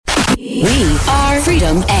We are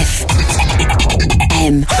Freedom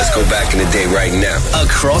FM. Let's go back in the day right now.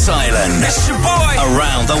 Across Ireland. It's your boy.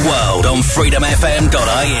 Around the world on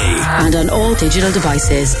freedomfm.ie. And on all digital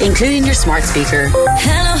devices, including your smart speaker.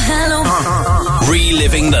 Hello, hello.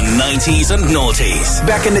 Reliving the 90s and noughties.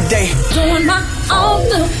 Back in the day. Doing my own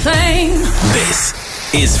little thing. This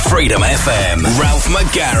is Freedom FM. Ralph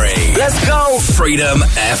McGarry. Let's go. Freedom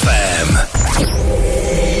FM.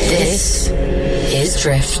 This is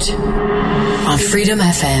Drift on Freedom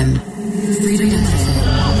FM. Freedom FM.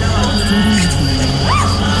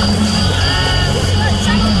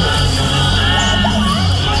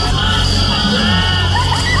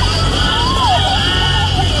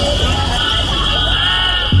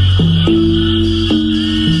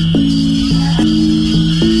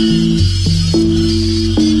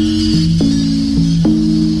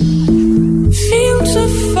 Fields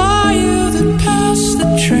of fire that pass the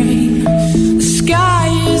train. The sky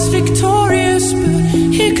is victorious, but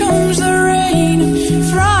here comes the rain.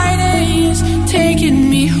 Friday is taking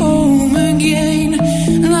me home again,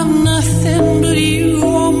 and I've nothing but you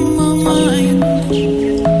on my mind.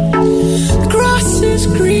 The grass is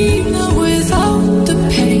greener without the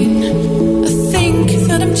pain. I think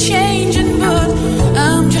that I'm changing, but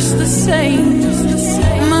I'm just the same.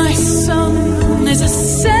 My sun is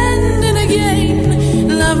ascending again,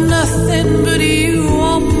 and I've nothing but you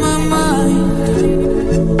on my mind.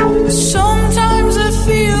 Sometimes I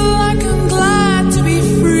feel like I'm glad to be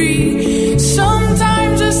free.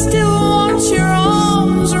 Sometimes I still want your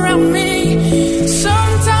arms around me.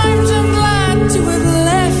 Sometimes I'm glad to have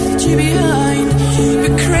left you behind.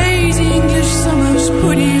 But crazy English summers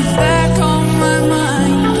put you back on my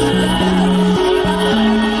mind.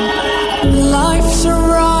 Life's a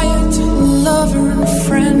riot, lover and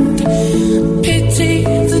friend. Pity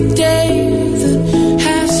the day that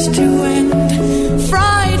has to end.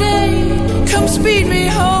 Friday, come speed me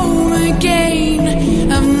home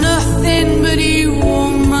again. I've nothing but you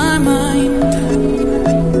on my mind.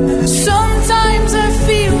 Sometimes I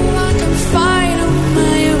feel like I'm fine on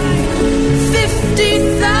my own.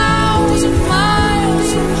 50,000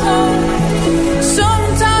 miles from home.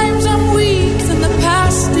 Sometimes I'm weak and the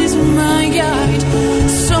past is my guide.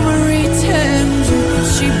 Summer returns and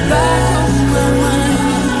puts you back on my mind.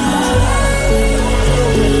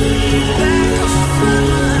 Back on my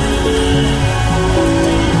mind.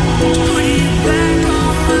 Put you back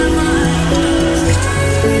on my mind.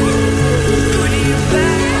 Put you back on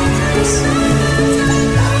my mind.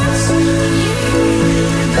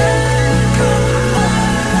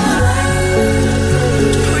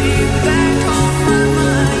 Put you back on my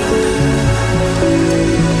mind.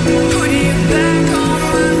 Put you back on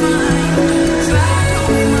my mind. Back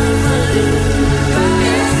on my mind.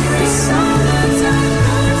 Every song that I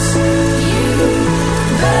puts you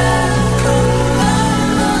back on my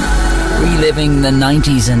mind. Reliving the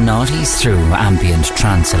 90s and noughties through ambient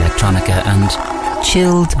trance electronica and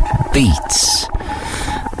chilled beats.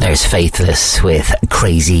 There's Faithless with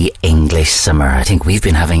Crazy English Summer. I think we've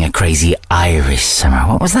been having a crazy Irish summer.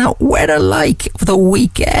 What was that weather like for the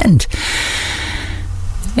weekend?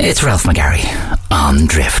 It's Ralph McGarry on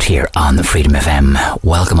Drift here on the Freedom FM.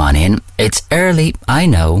 Welcome on in. It's early, I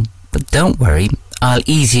know, but don't worry. I'll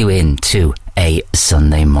ease you into a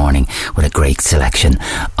Sunday morning with a great selection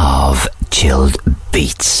of chilled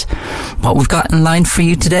beats. What we've got in line for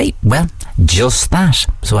you today? Well, just that.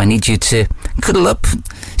 So I need you to cuddle up,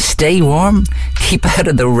 stay warm, keep out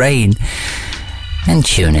of the rain, and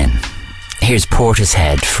tune in. Here's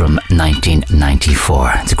Portishead from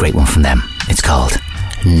 1994. It's a great one from them. It's called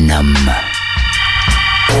Numb.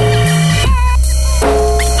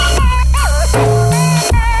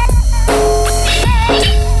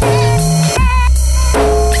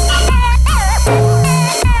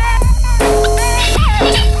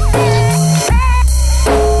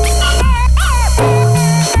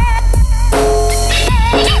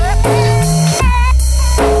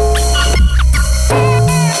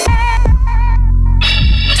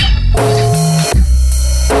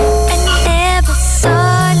 I never saw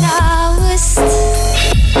love was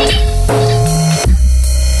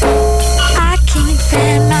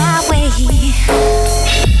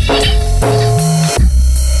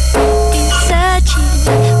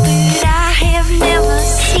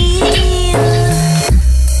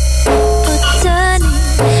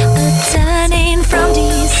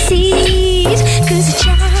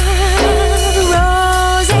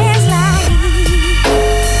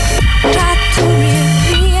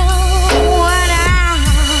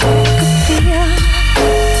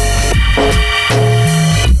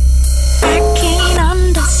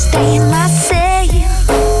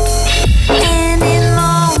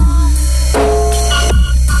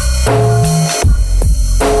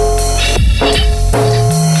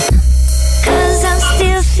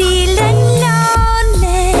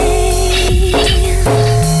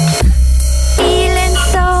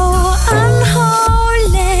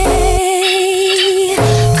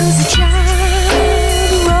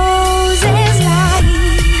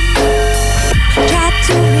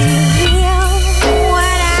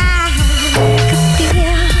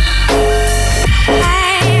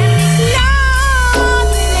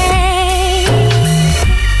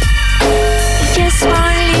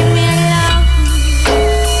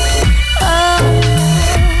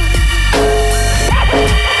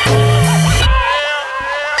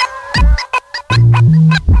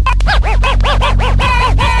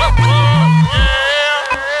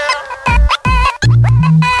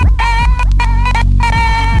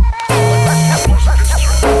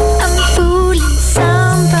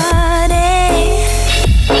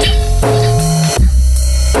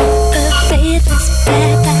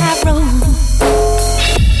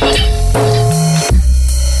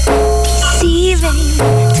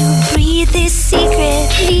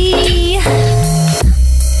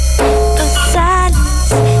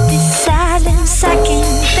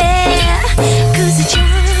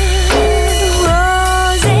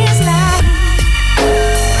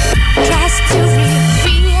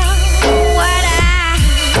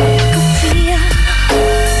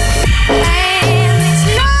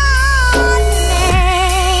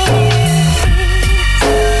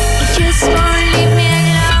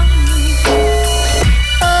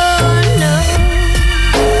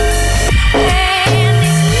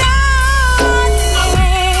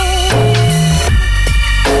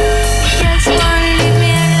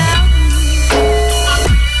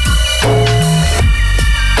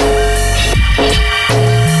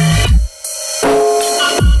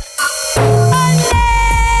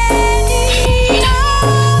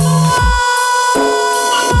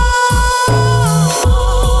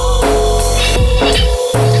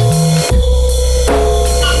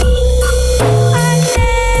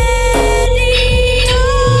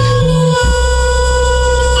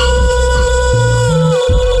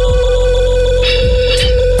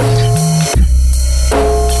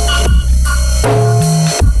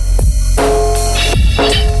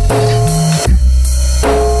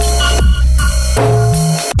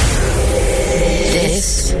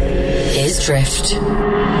Drift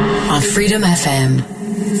on Freedom FM.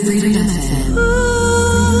 Freedom FM.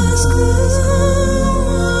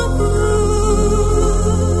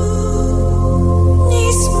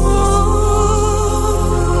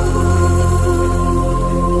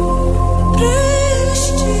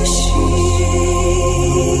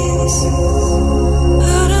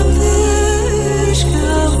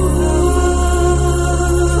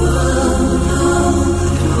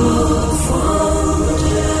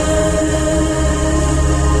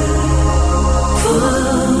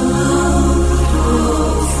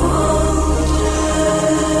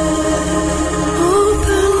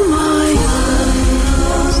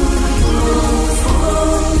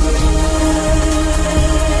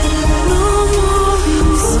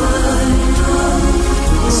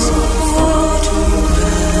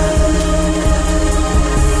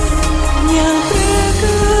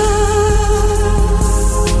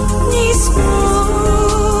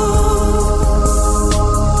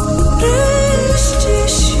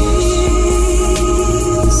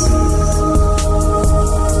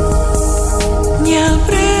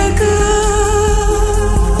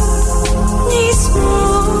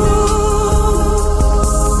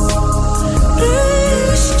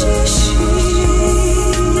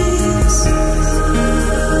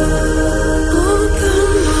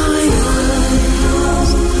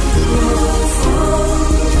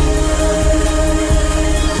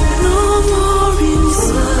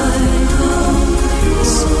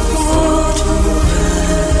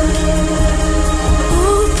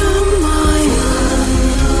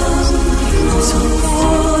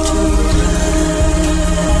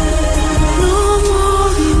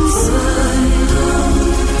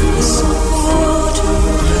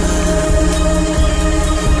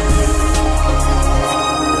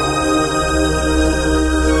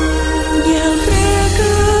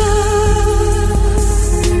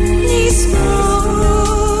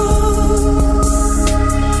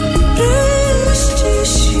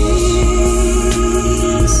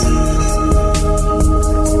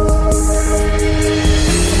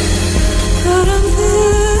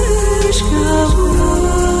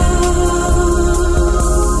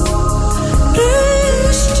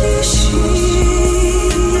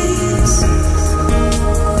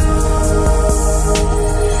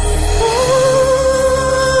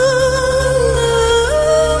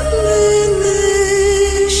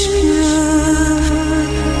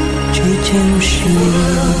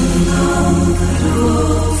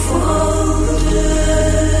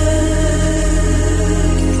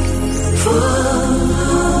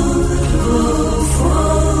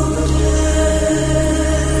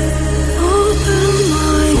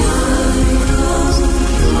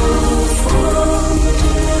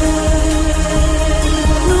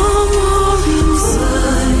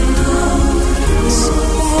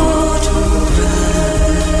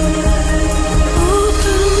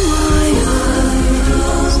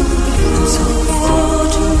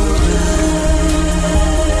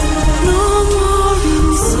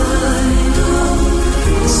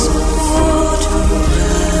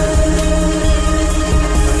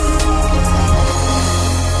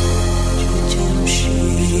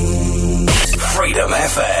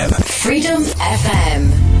 Freedom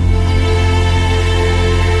FM.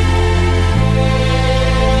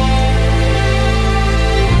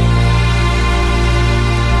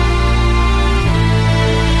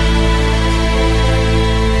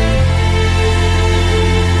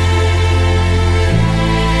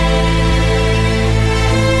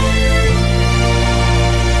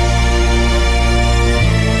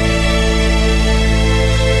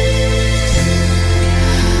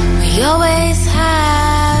 We always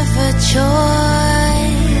have a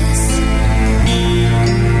choice,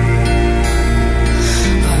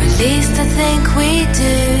 or at least I think we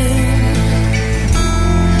do.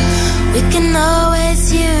 We can always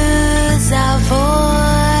use our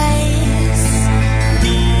voice.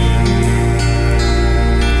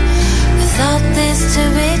 I thought this to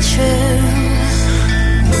be true.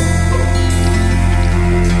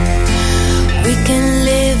 We can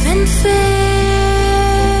live in fear,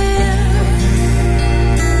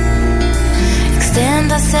 extend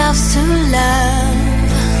ourselves to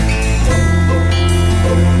love,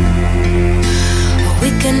 or we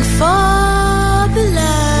can fall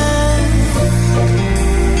below,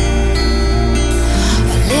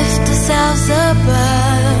 or lift ourselves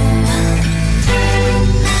above.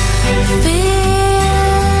 Fear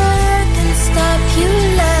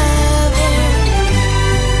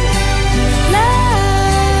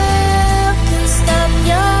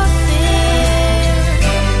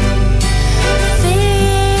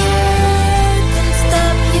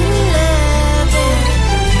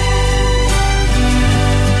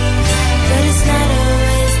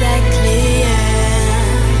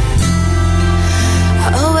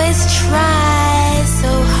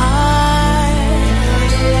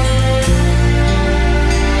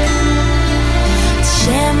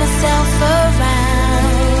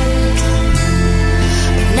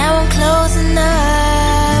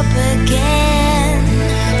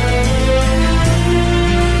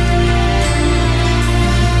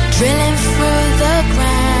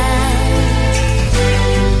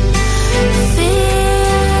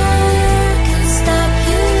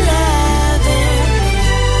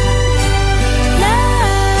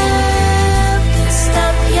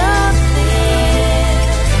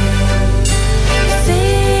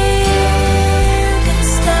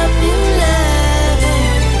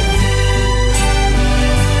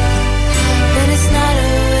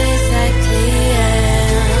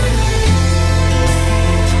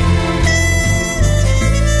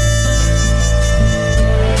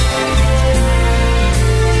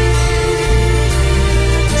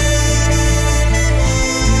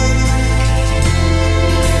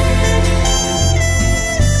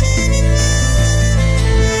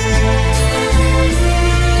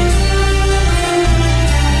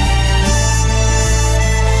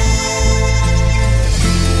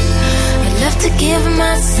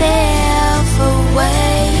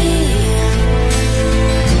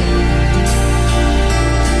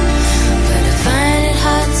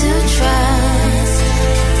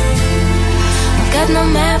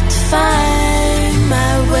to find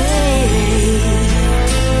my way.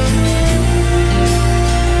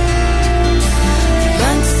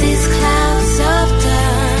 Amongst these clouds of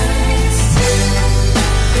dust,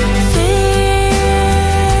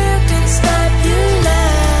 fear can stop you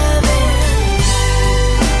loving.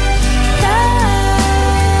 Love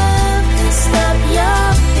can stop your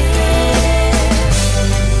fear.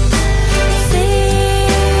 Fear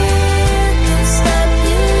can stop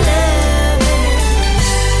you loving.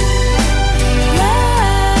 Love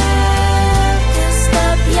can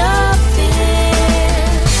stop your fear.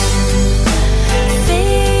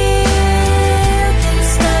 Fear can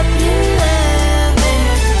stop you loving.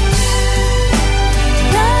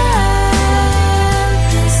 Love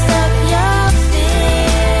can stop your fear.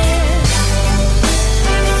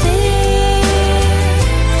 Fear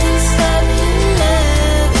can stop you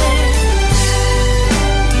loving.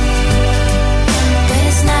 But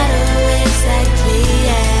it's not always that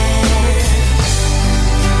clear.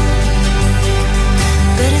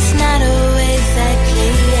 But it's not always that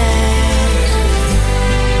clear.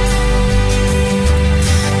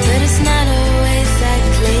 But it's not always that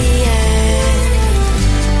clear.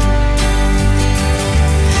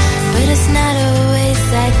 But it's not always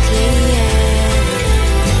that clear.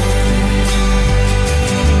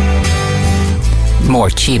 More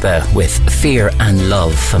Chiba with Fear and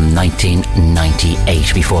Love from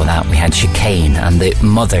 1998. Before that we had Chicane and the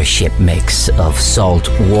Mothership mix of Salt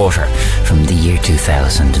Water from the year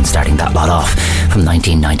 2000, and starting that lot off from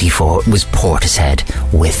 1994 was Portishead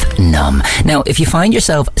with Numb. Now if you find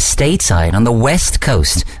yourself stateside on the west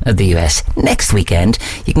coast of the US next weekend,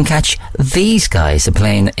 you can catch these guys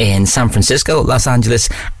playing in San Francisco, Los Angeles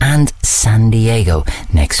and San Diego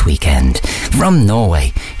next weekend. From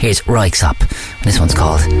Norway, here's Ryksopp. This one's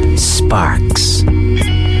called Sparks.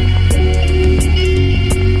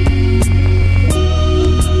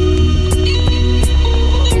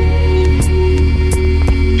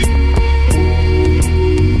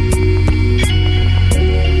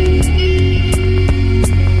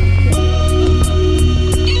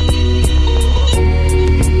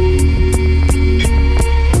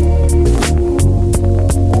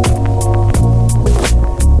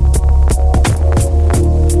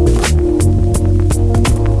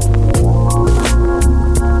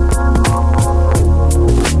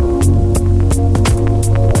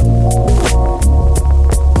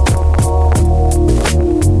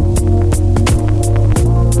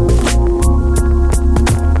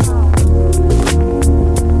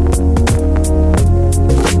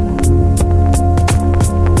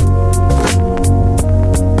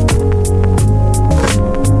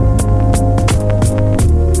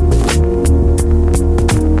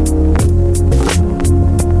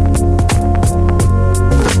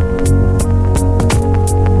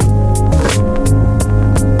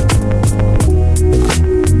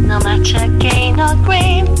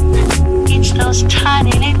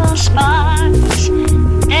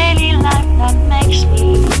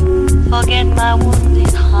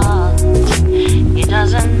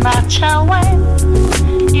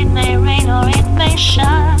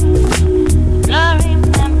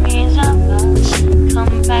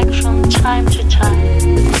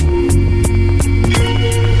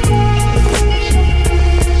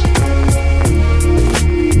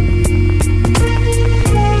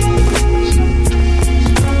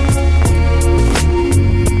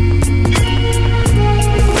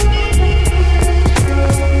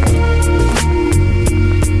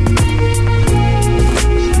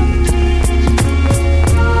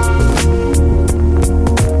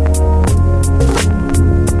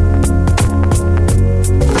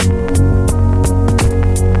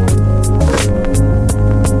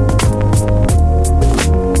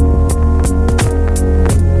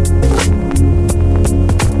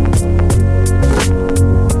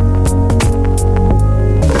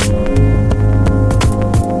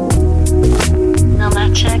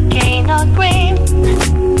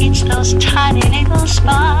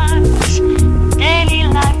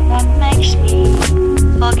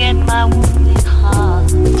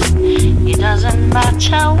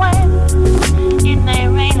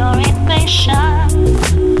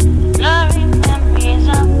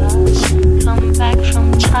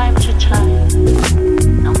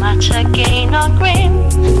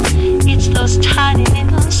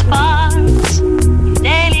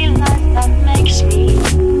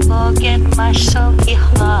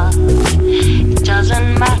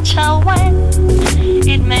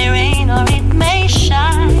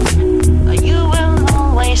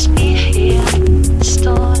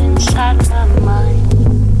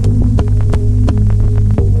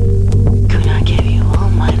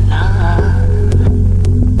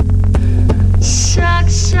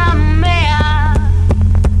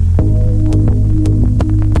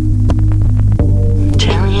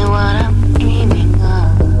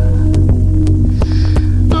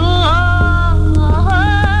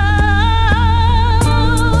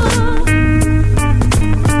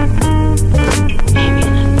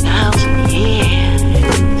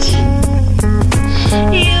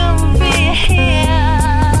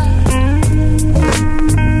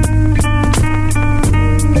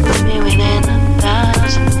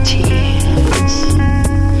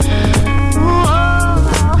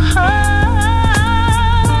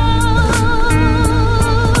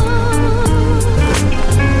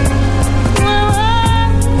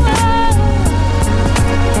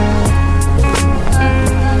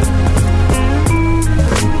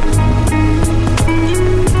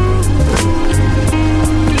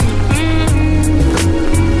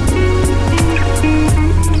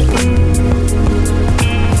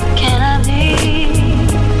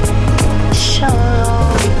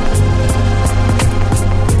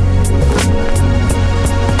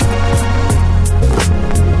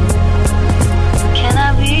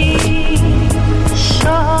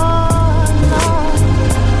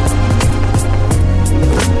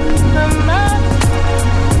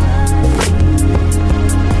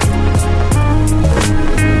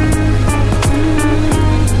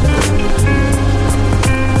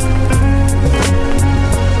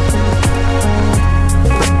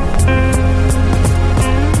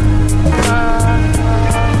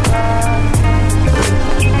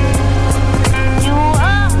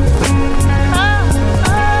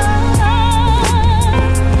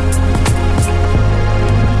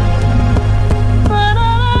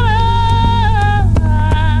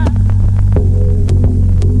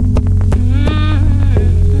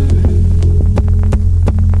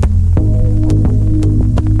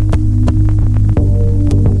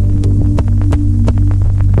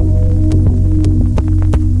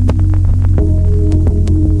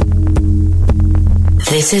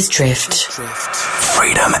 This is Drift.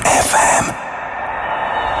 Freedom FM.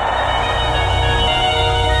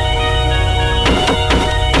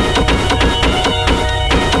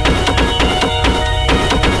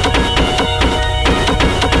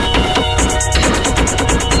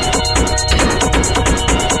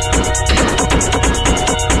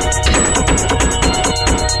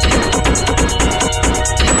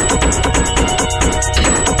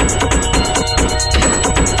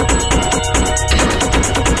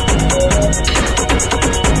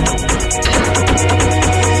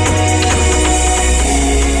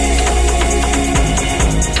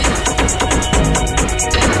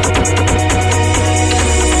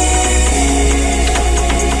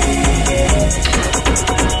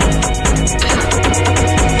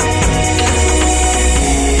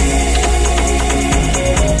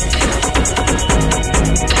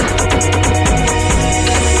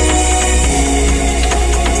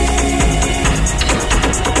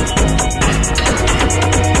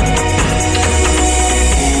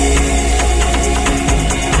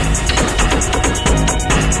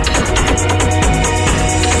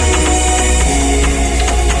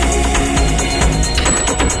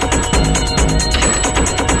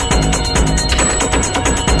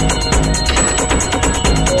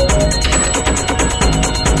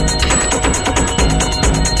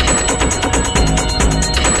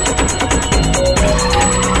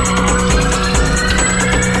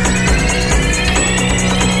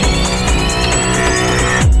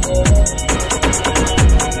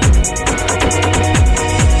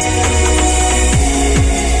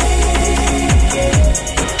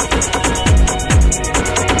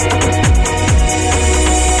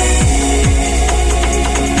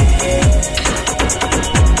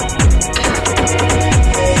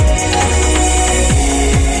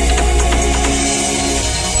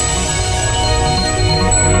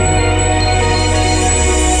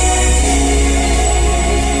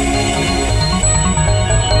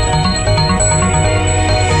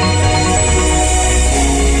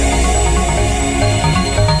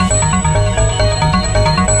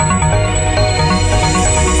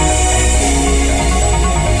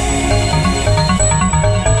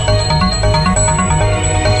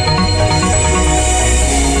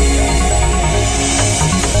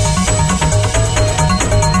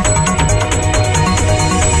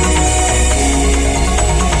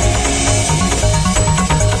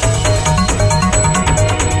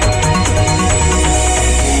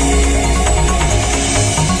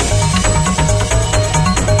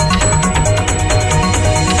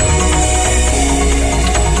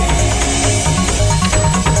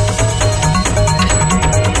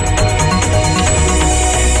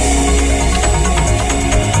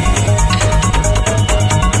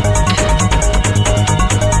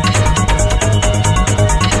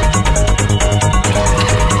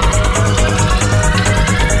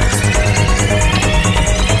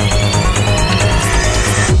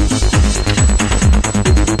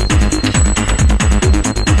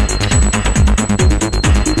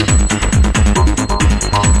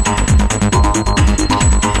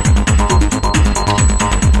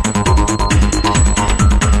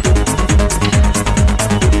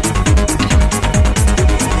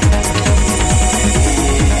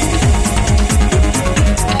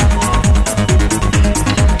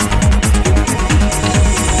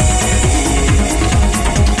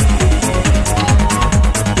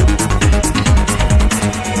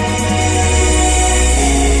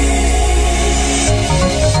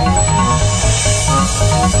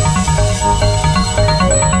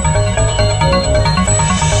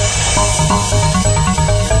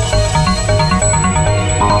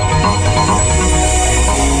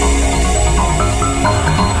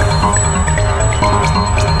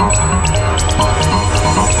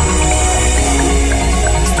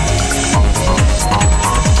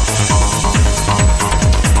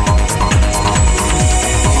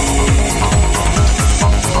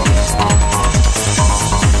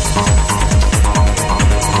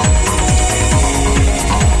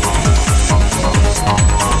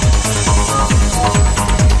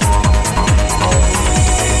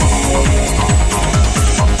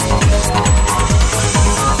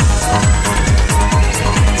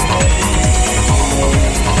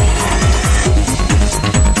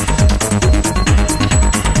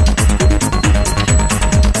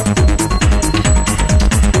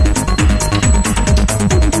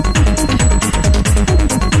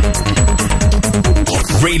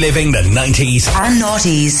 reliving the 90s and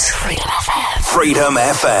noughties. Freedom FM. Freedom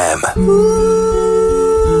FM.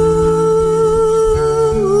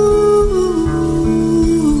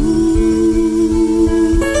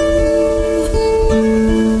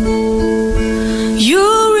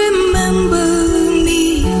 You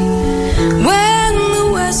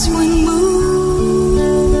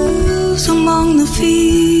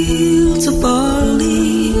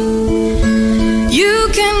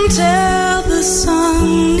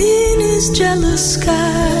jealous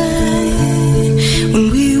sky when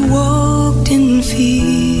we walked in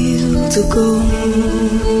fields of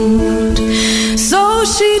gold. So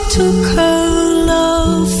she took her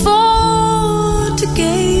love for to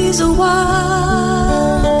gaze a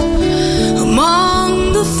while among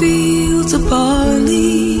the fields of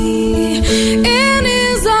barley. In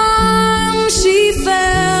his arms she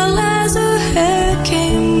fell as her hair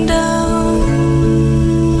came down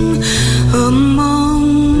among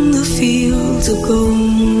the fields of gold.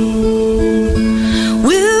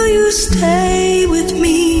 Will you stay with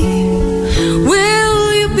me? Will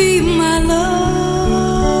you be my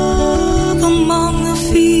love among the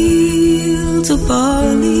fields of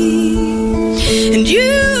barley? And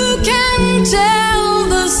you can tell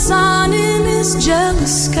the sun in his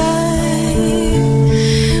jealous sky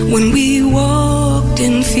when we walked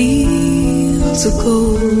in fields of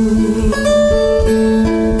gold.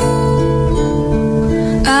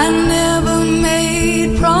 I never made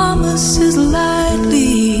promises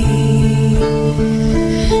lightly,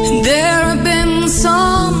 and there have been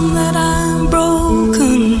some that I've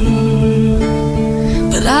broken,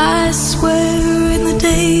 but I swear in the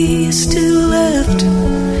days still left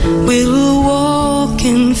we'll walk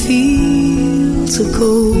in fields of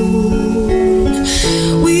gold.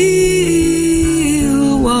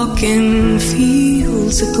 We'll walk in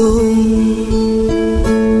fields of gold.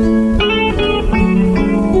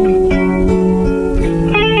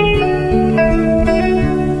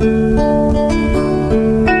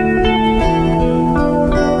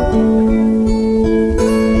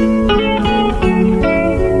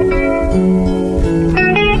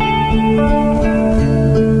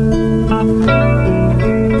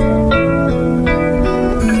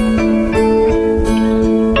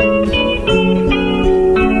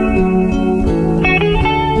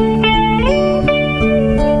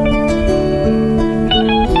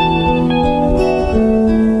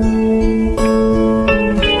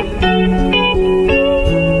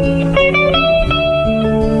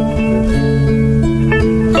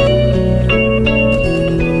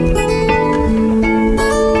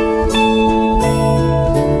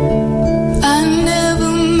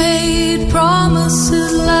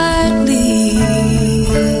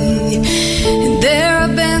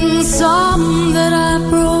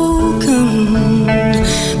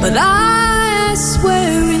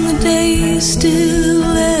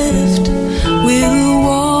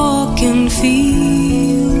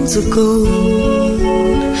 Of gold.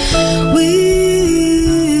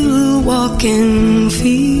 We'll walk in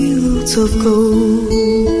fields of gold.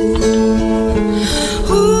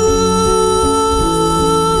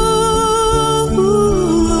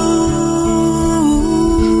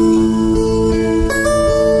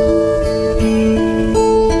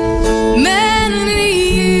 Many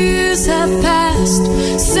years have passed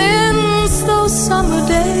since those summer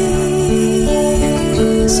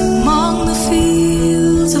days among the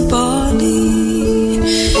fields of barley.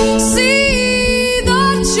 See the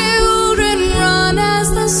children run as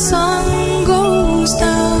the sun goes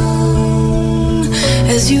down,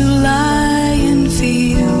 as you lie in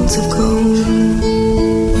fields of gold.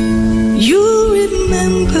 You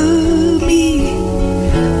remember me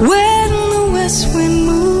when the west wind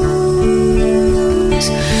moves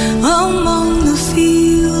among the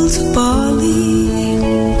fields of barley.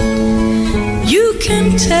 You can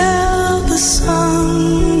tell the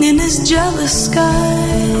sun in his jealous sky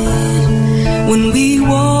when we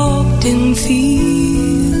walked in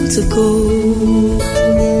fields of gold.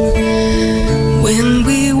 When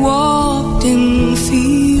we walked in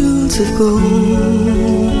fields of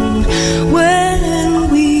gold. When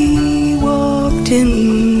we walked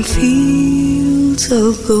in fields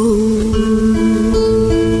of gold.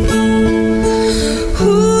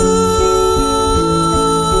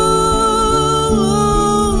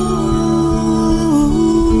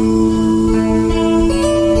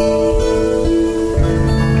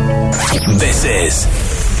 This is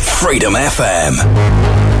Freedom FM.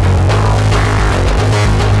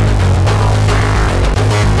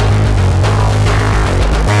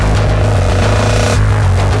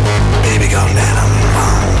 Baby got an atom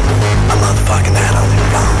bomb, a motherfucking atom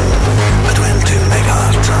bomb, between 2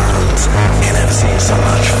 megatons. You never seen so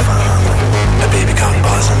much fun. A baby got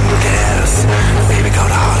poison gas, baby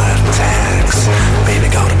got a heart attacks, baby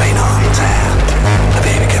got a pain on tap. A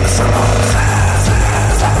baby give me some of that.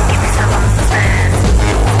 Give me some of that.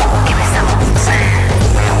 Give me some of that.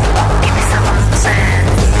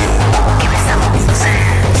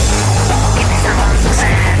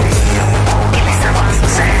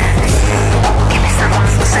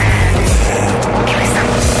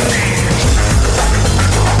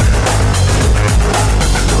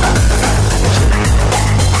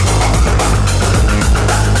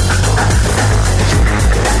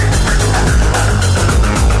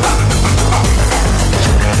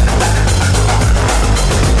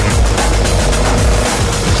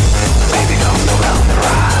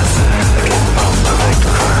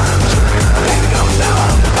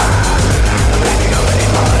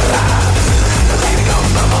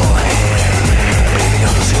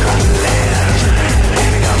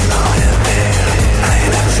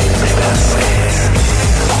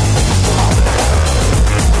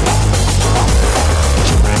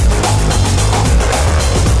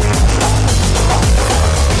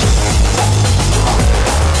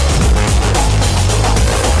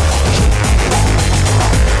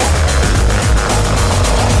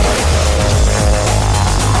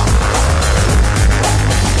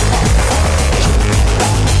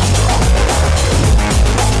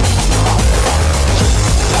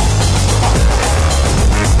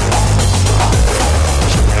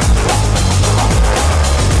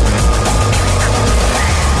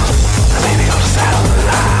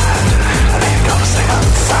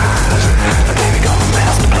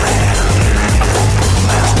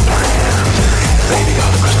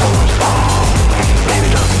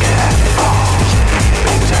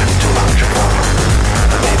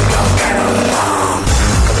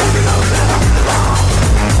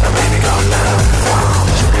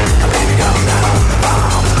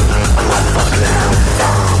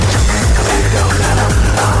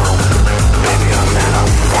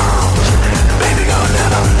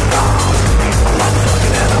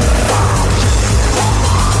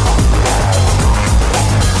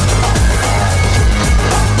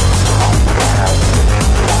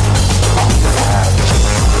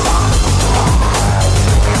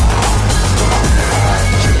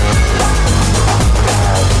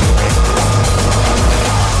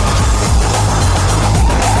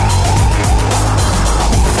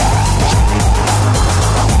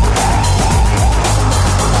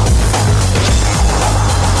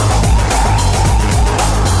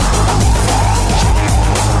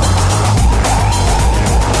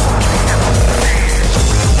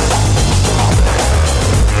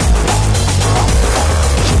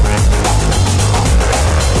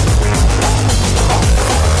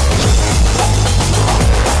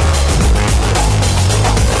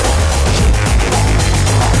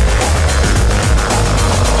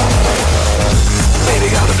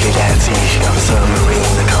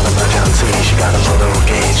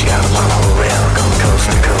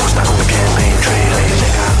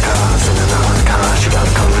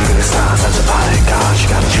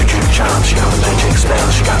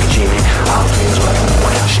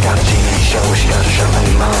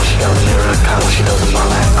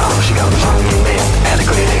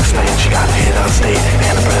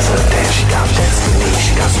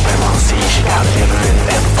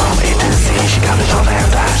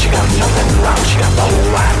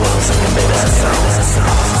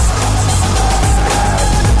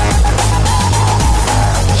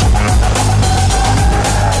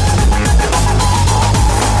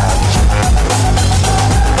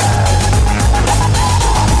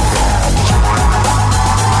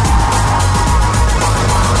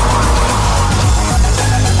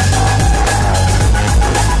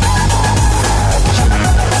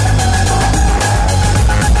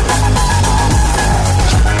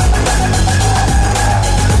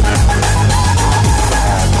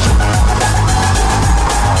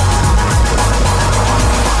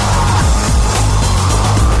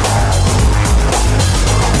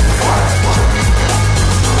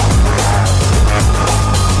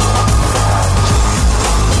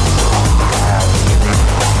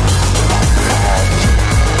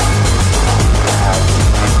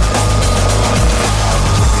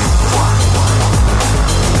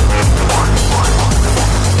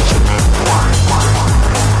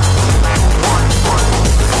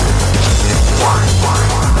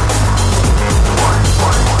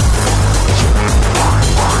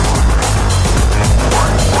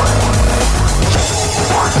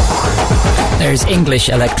 There's English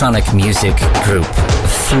electronic music group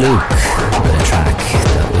Fluke with a track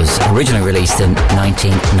that was originally released in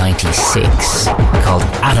 1996 called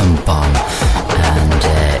Atom Bomb,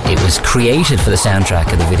 and it was created for the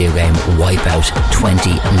soundtrack of the video game Wipeout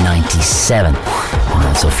 2097 and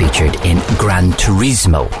also featured in Gran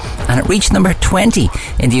Turismo, and it reached number 20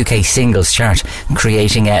 in the UK singles chart,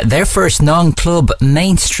 creating their first non-club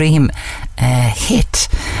mainstream hit.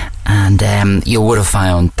 And you would have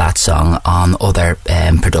found that song on other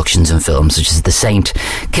productions and films such as The Saint,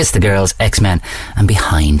 Kiss the Girls, X-Men and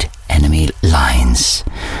Behind Enemy Lines.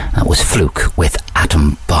 That was Fluke with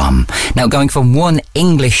Atom Bomb. Now going from one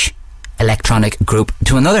English electronic group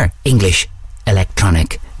to another English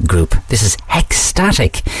electronic group. This is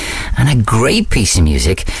Hexstatic and a great piece of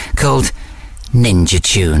music called Ninja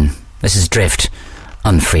Tune. This is Drift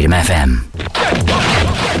on Freedom FM.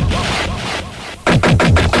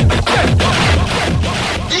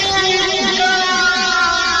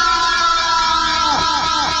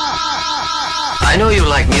 I know you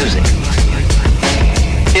like music.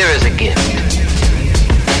 Here is a gift.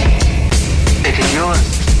 It is yours.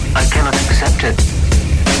 I cannot accept it.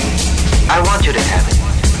 I want you to have it.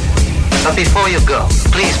 But before you go,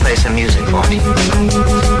 please play some music for me.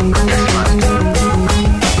 Yes, Master.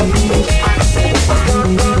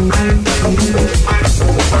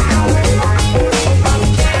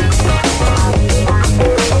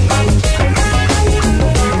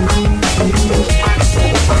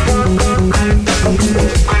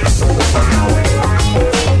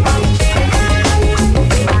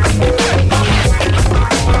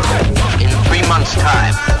 In 3 months'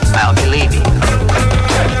 time, I'll be leaving.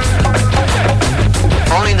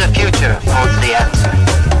 Only the future holds the answer.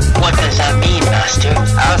 What does that mean, Master?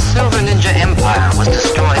 Our Silver Ninja Empire was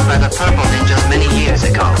destroyed by the Purple Ninjas many years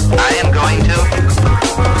ago. I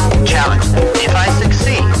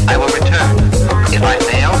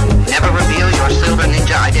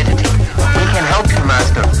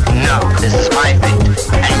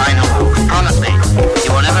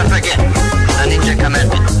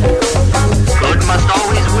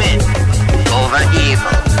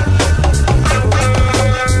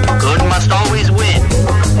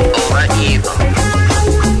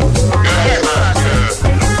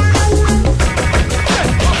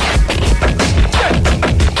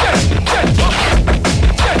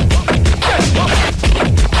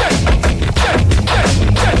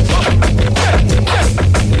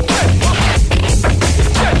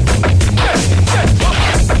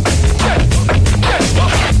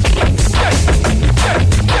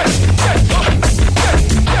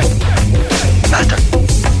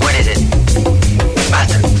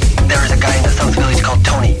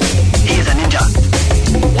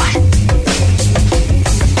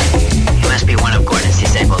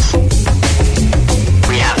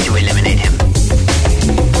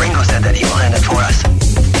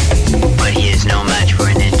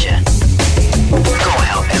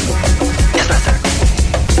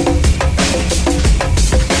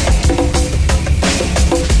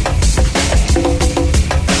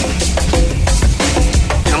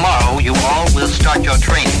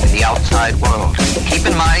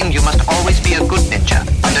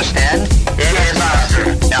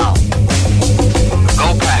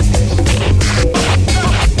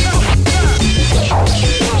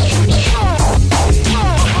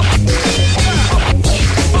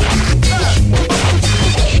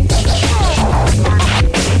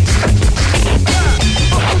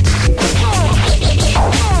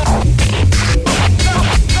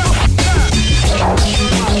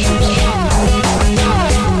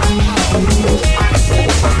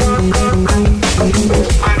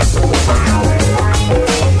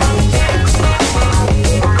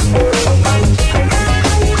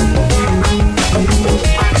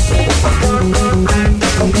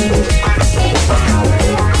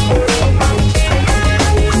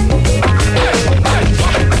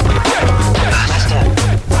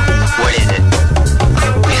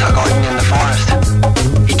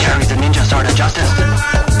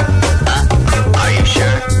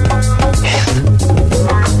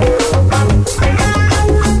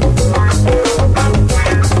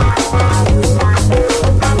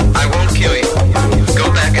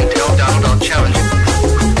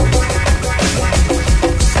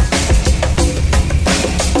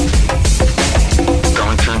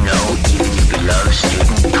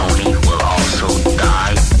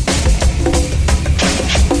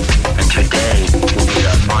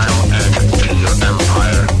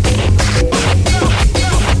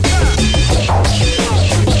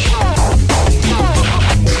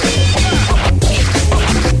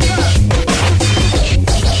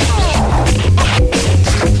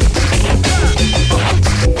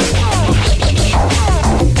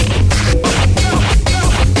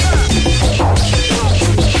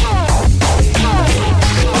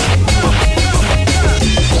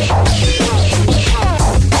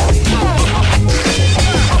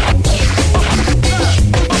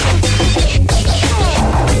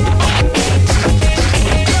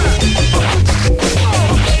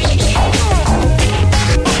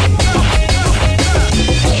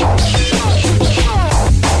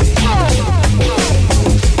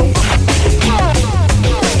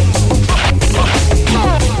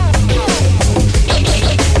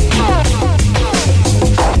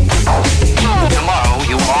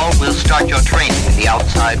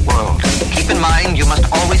outside world. Keep in mind, you must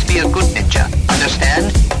always be a good ninja.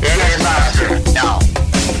 Understand? Yes, master. Now,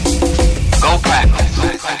 go practice.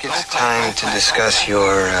 I think it's time to discuss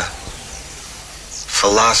your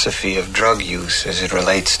philosophy of drug use as it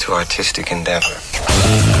relates to artistic endeavor.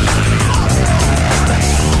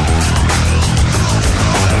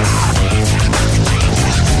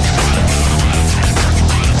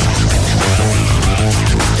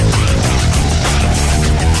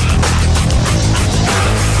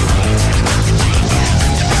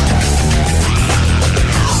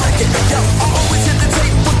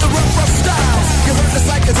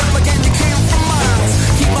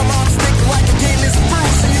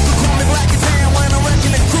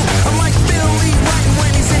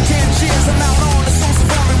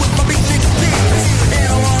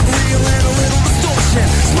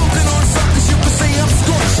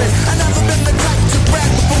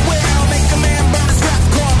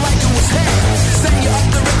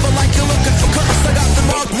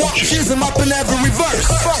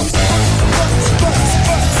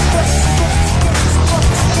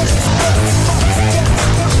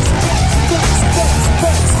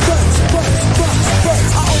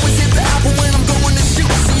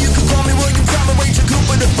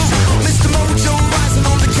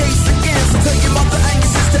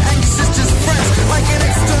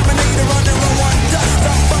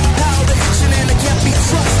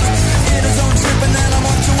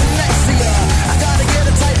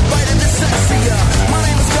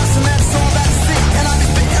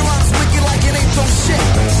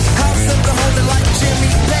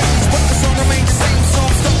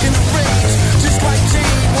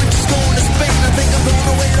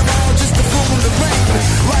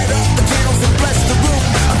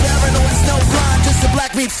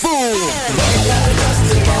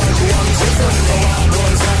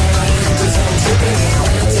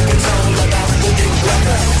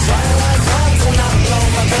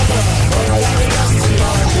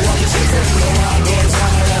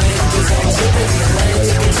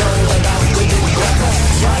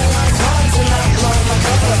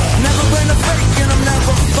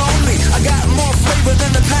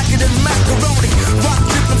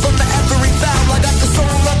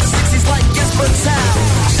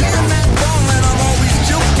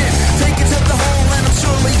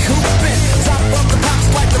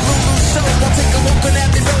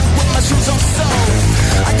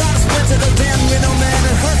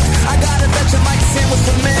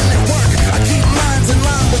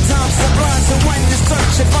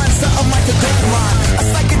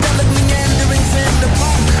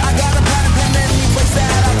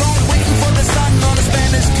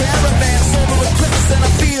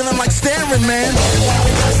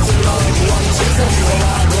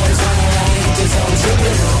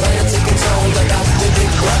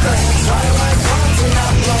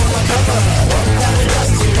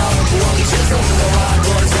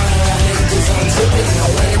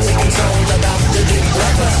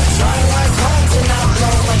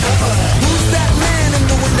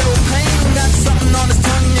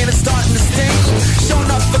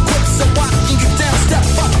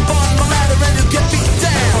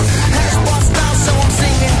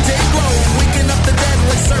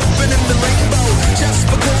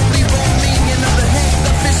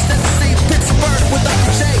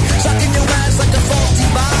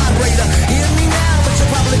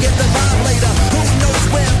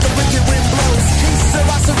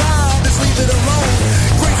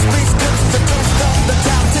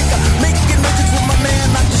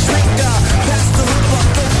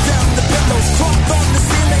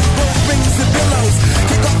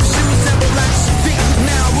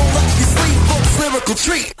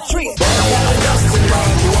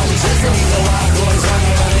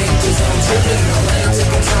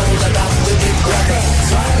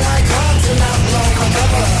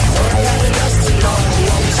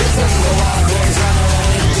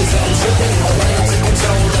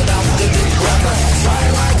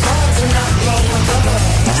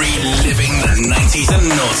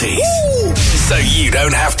 So you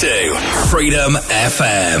don't have to. Freedom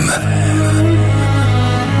FM.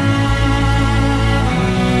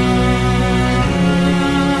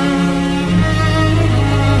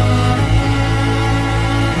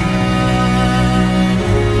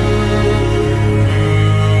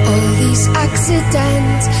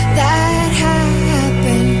 Accidents that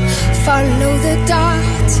happen, follow the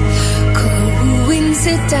dot.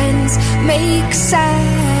 Coincidence makes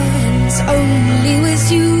sense only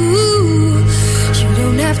with you. You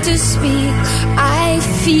don't have to speak. I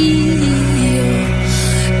feel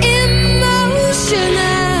emotional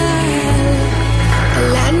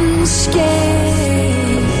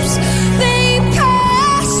landscapes. They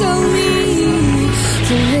pass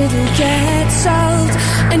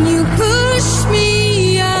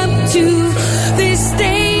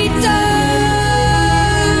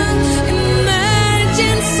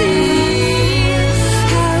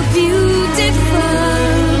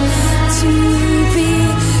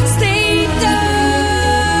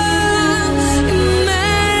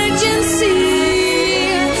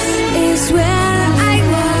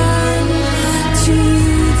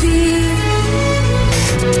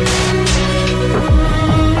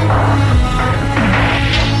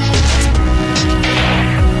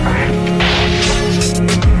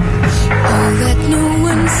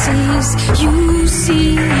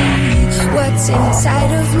what's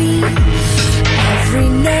inside of me. Every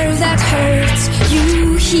nerve that hurts,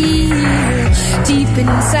 you heal deep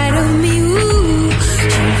inside of me. Ooh,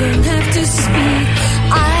 you don't have to speak,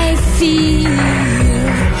 I feel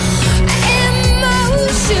emotional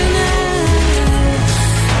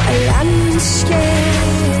landscapes.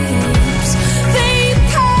 They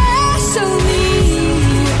pass on me,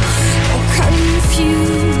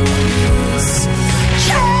 confused.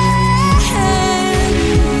 Can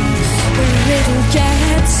the riddle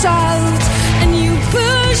get solved? And you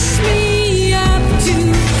push me up to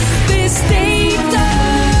this state of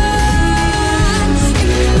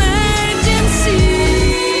emergency.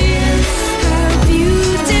 How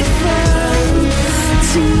beautiful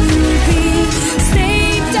to be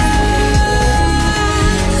state of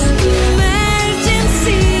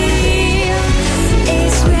emergency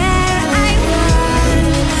is where I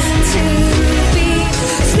want to be.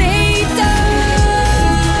 State of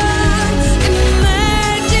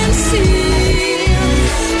emergency.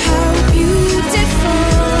 How beautiful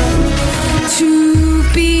to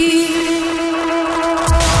be.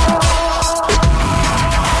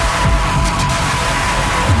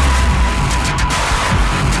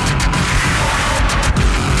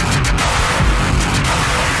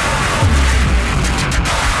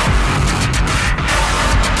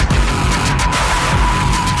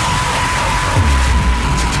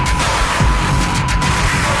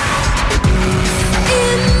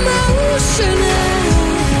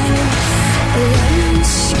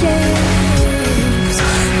 Landscapes,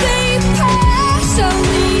 they pass on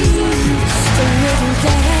me. The riddle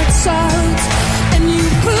gets solved, and you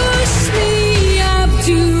push me up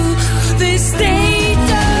to this state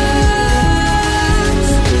of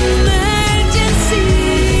emergency.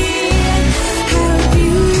 How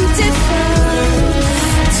beautiful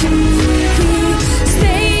to be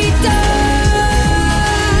state of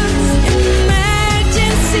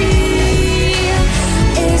emergency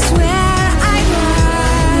is where I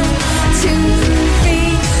want to be.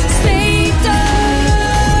 State of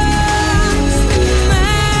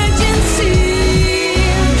emergency.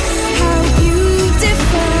 How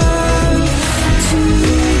beautiful to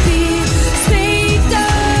be. State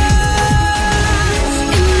of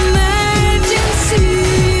emergency.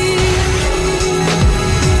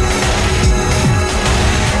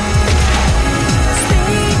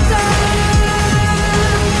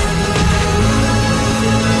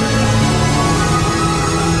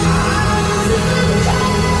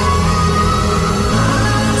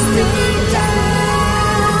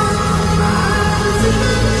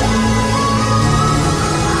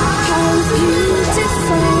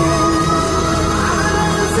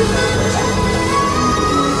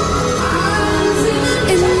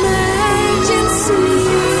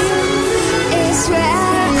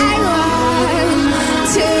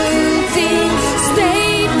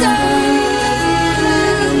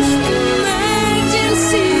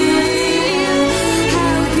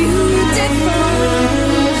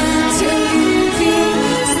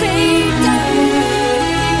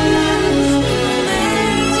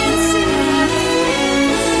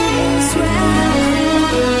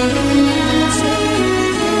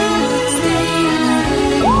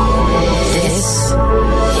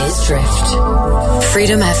 Drift.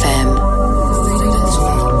 Freedom FM.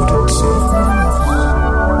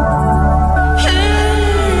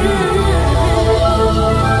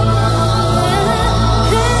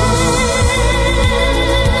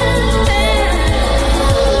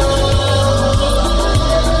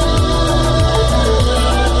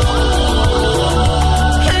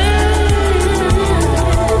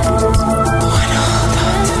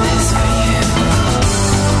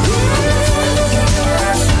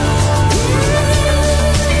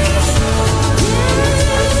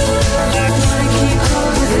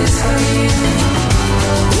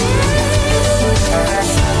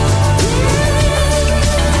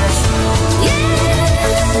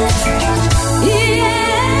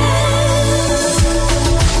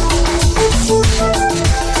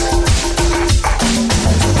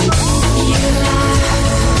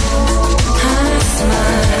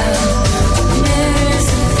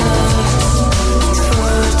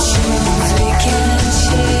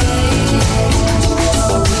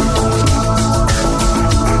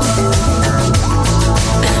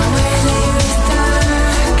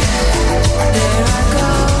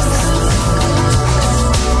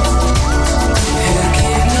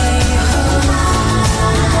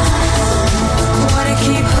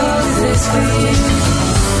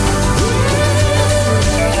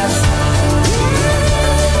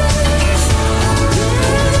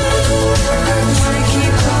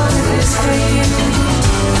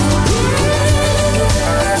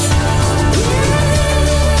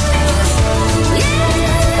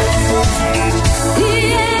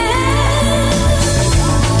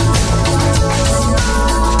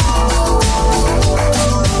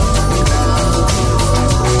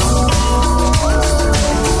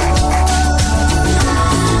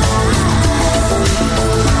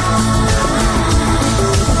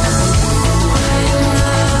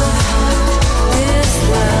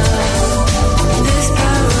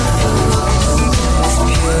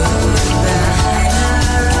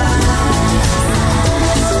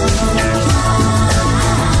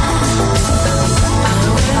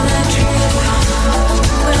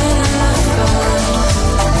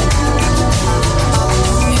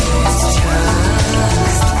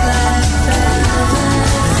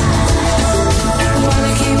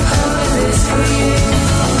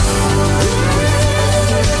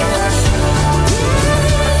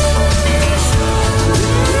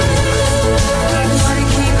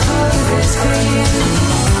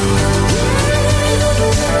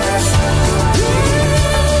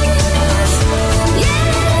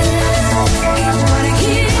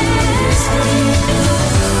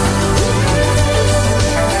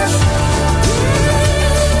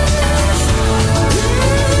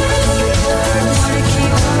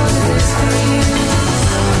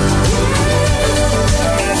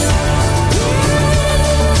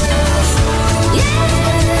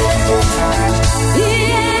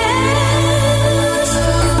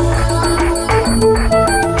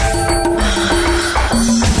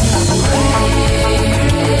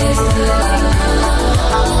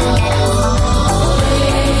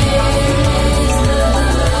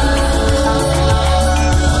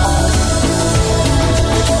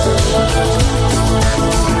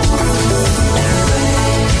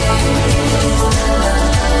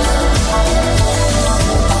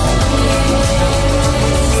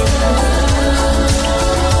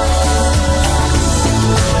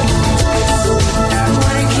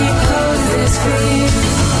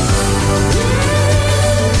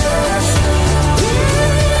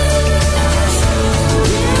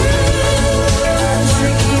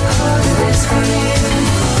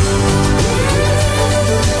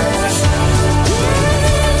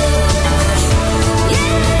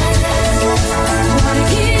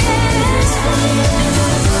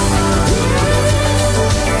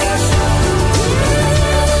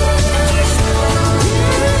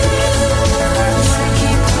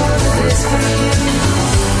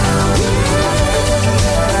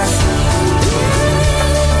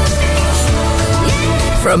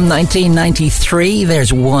 From 1993,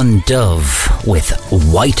 there's One Dove with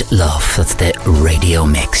White Love. That's the radio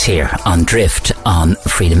mix here on Drift on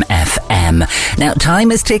Freedom FM. Now, time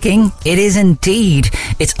is ticking. It is indeed.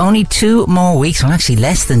 It's only 2 more weeks, well, actually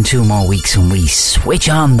less than 2 more weeks, when we switch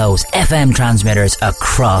on those FM transmitters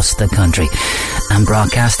across the country and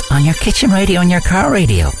broadcast on your kitchen radio and your car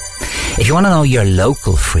radio. If you want to know your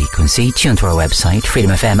local frequency, tune to our website,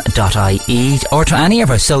 freedomfm.ie, or to any of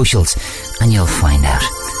our socials, and you'll find out.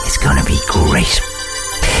 It's going to be great.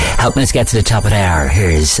 Helping us get to the top of the hour,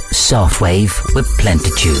 here's Softwave with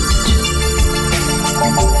Plentitude.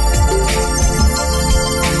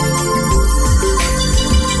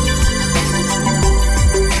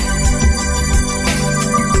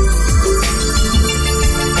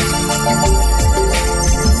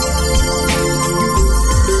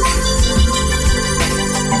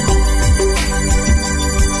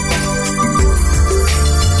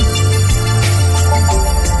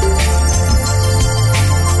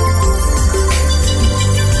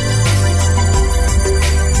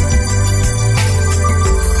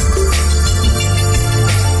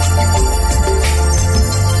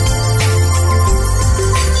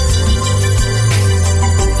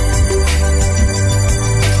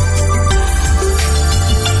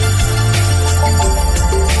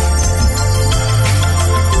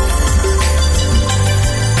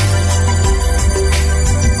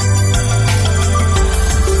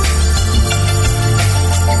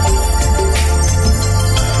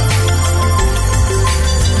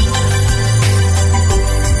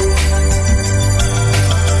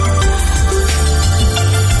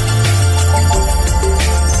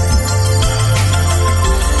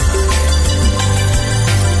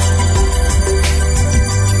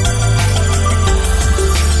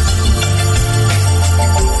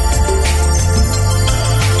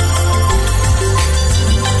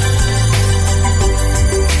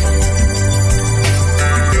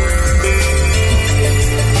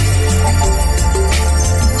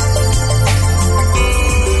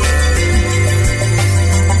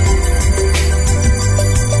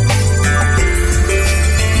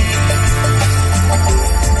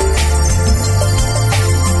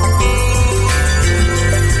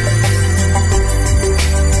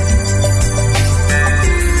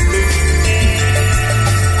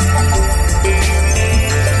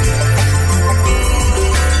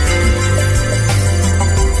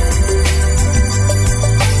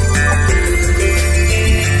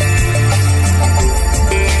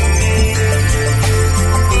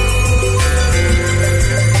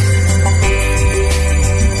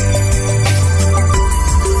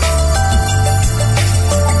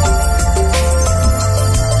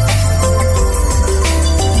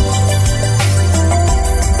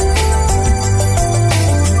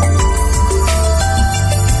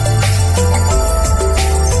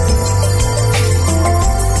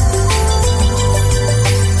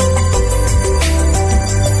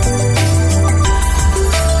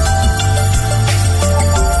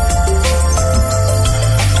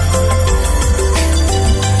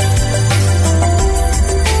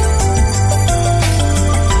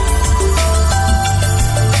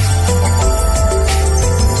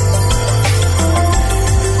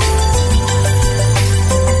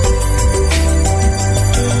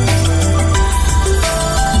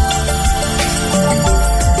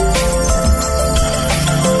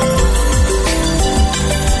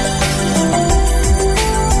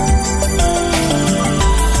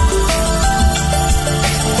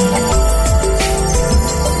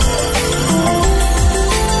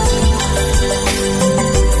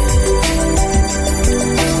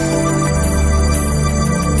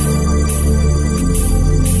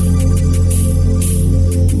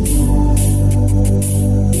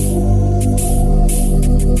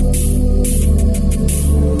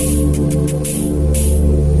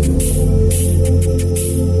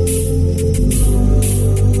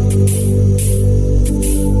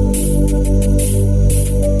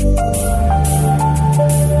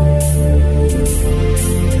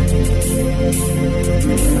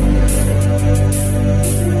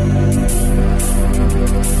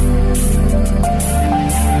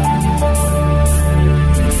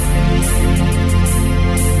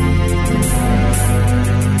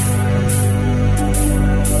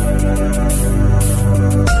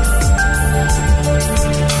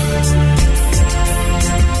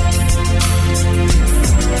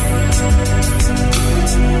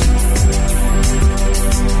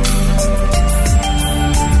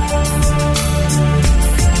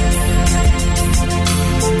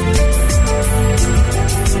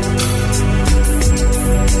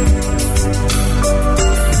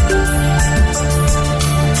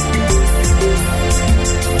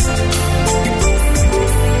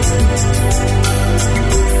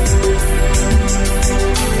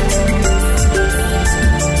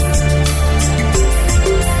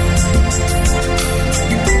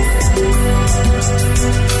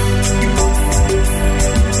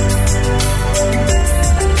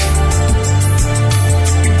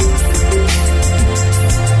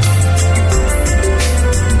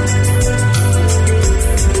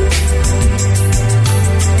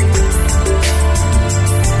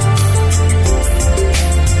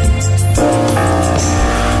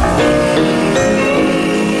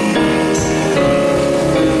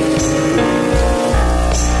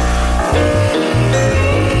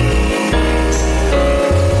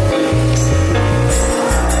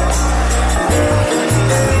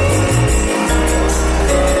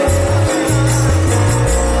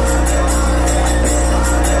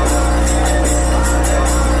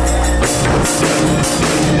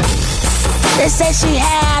 said she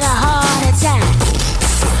had a heart attack.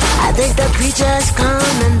 I think the preacher's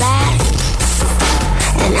coming back.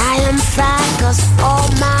 And I am fried cause all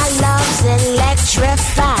my love's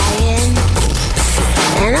electrifying.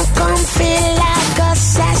 And I'm gonna feel like a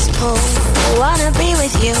cesspool. I wanna be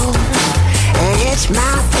with you. And it's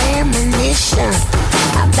my premonition.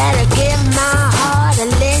 I better give my heart a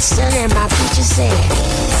listen. And my preacher said,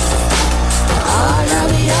 all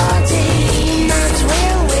of your demons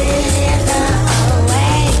will wither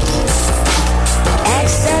away.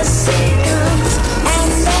 Ecstasy comes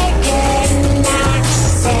and they cannot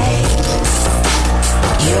stay.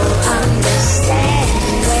 You'll understand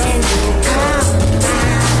when you come my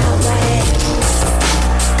way.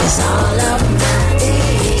 Cause all of my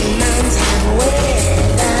demons have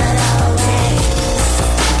withered away.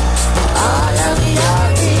 All of your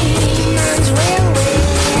demons will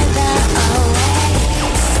wither away.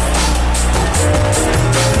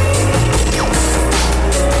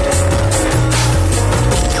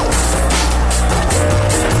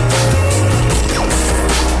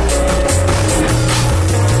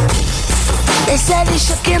 They said he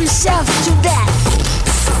shook himself to death.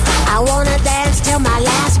 I wanna dance till my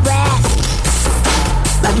last breath.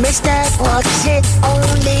 But Mr. Quartet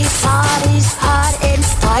only parties hard and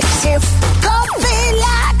positive. Don't be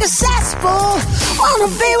like a cesspool. Wanna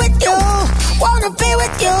be with you, wanna be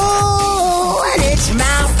with you. And it's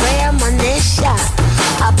my premonition.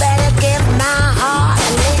 I better give my heart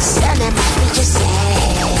a listen. And my preacher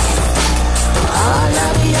said, all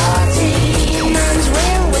of your demons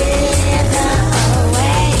will wither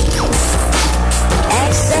away.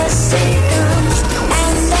 Ecstasy comes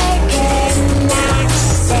and they cannot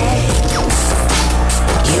stay.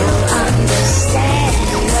 You'll understand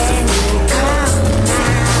when you come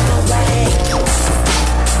my way.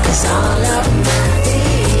 Cause all of my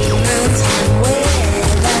demons have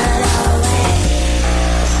withered away.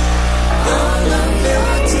 All of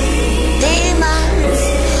your demons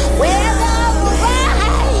wither away.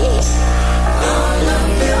 All of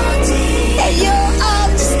your demons. And you'll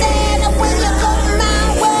understand when you come my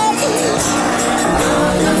way.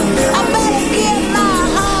 I better give my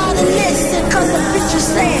heart a listen. Cause the preacher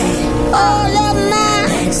said, all of my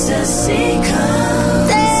ecstasy comes.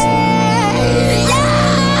 Yeah.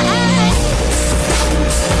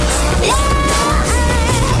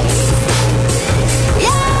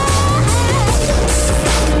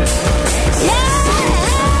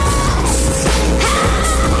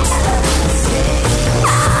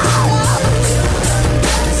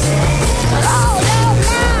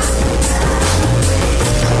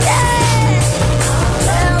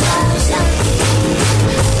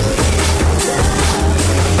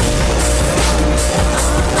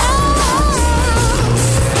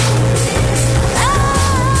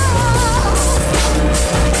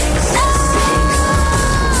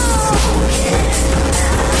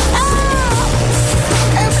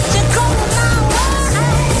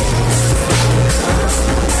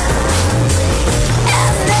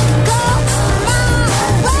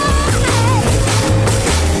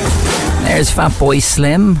 There's Fatboy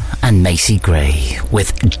Slim and Macy Gray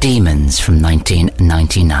with Demons from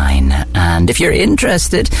 1999. And if you're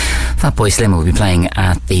interested, Fatboy Slim will be playing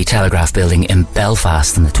at the Telegraph Building in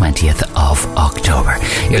Belfast on the 20th of October.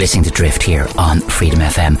 You're listening to Drift here on Freedom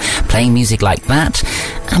FM, playing music like that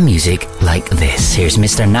and music like this. Here's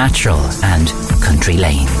Mr. Natural and Country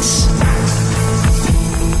Lanes.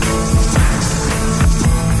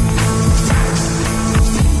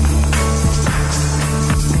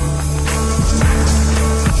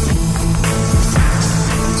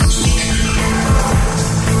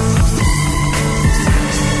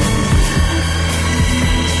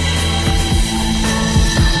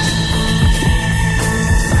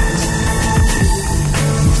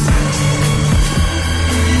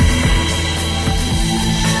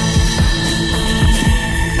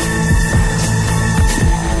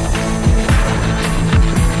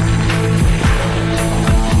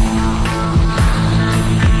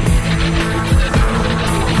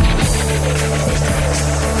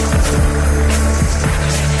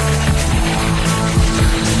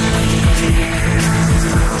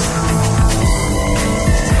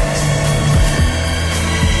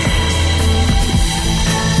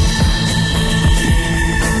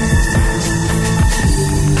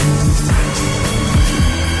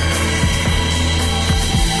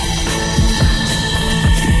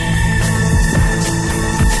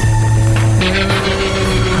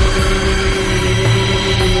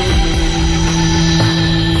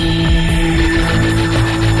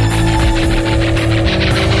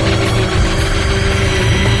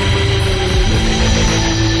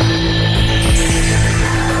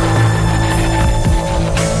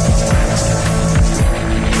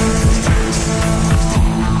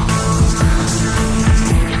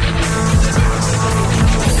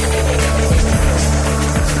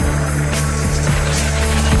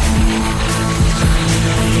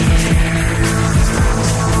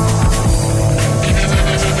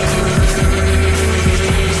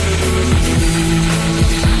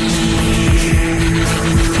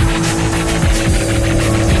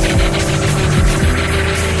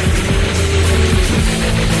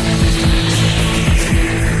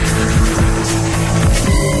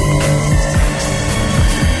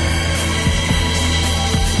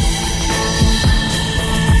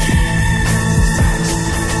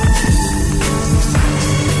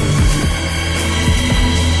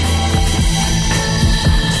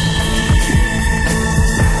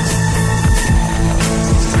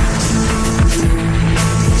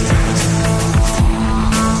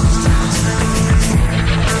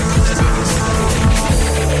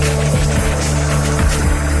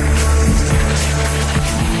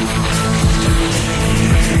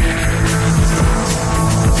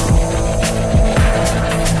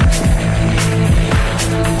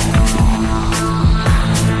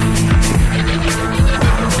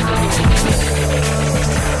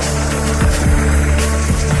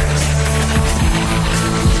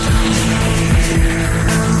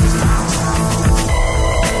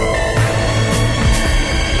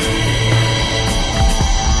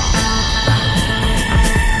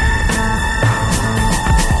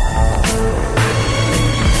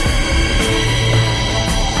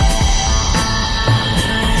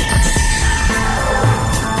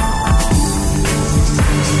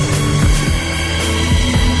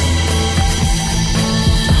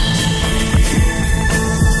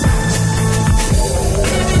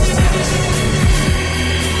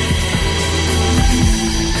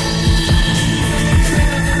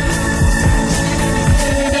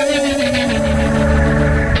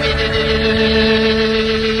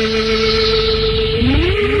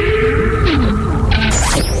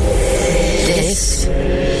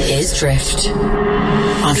 Adrift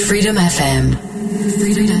on Freedom FM.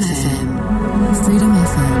 Freedom FM. Freedom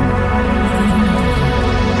FM.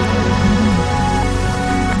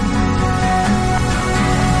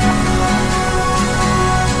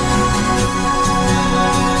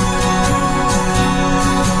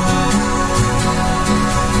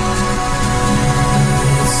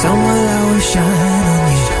 Somewhere I will shine on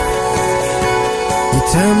you. You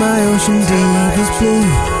turn my ocean deep as blue.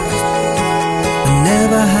 I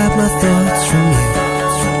never hide my thoughts from you.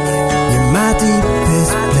 You're my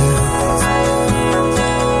deepest blue.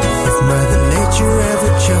 If Mother Nature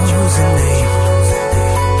ever chose a name,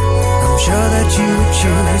 I'm sure that you would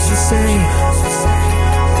choose the same.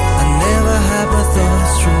 I never hide my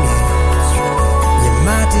thoughts from you. You're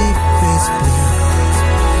my deepest blue.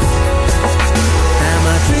 Am I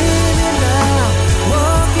dreaming now,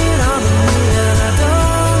 walking on the moon, and I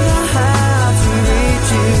don't know how to reach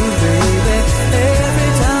you, baby.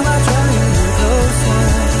 Every time I try to get closer.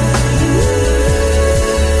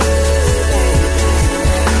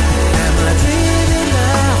 Am I dreaming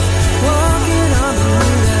now, walking on the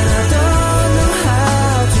moon, and I don't know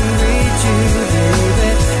how to reach you, baby.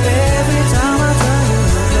 Every time I try to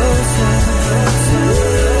get closer.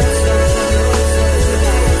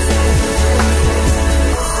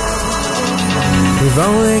 We've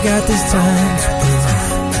only got this time to prove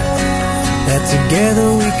that together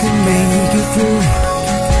we can make it through.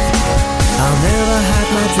 I'll never hide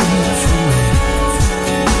my dreams from you.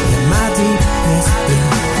 You're my deepest blue.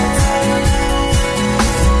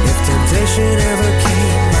 If temptation ever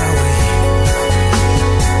came my way,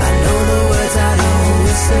 I know the words I'd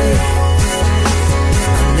always say.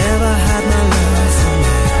 I'll never hide my love from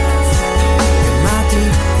you. You're my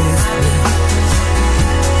deepest blue.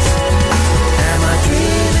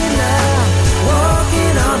 Dreaming now,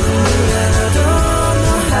 walking on the moon, and I don't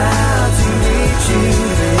know how to reach you,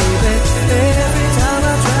 baby. Every time I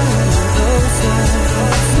try to get closer.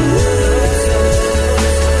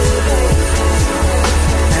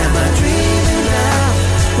 Am I dreaming now,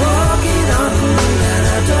 walking on the moon, and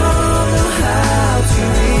I don't know how to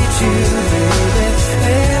reach you, baby.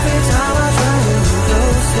 Every time I try to get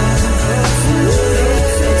closer.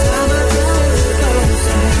 Every time I try to get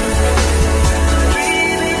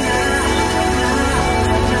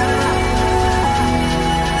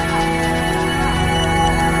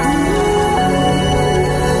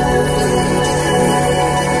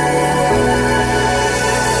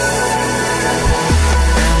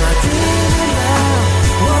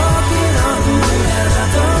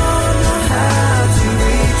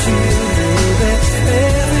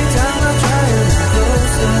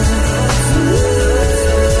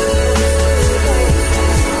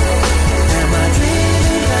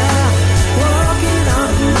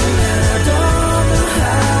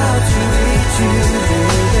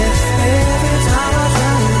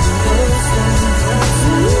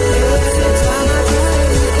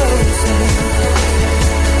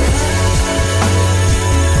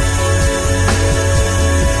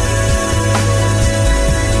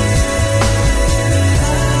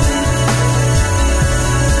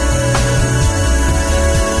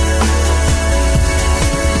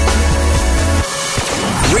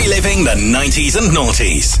Reliving the 90s and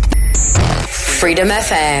noughties. Freedom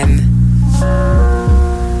FM.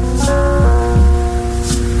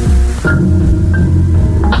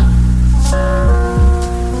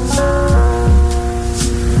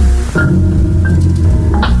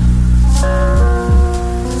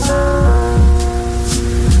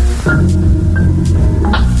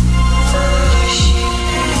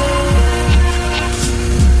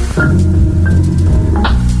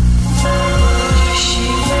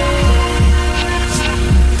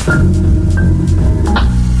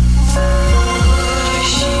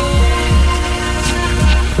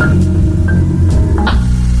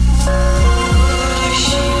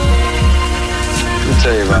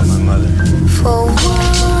 Tell you about my mother. For one,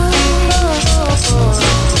 for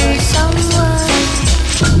someone,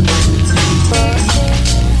 for him, for she.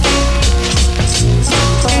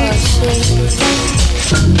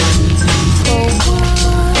 For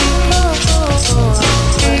one,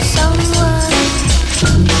 for someone,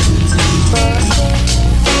 for him,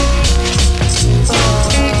 for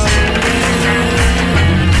me.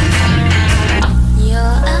 Your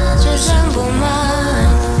eyes resemble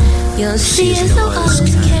mine. You'll see as though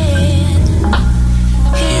others can.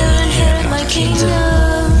 Hear and inherit my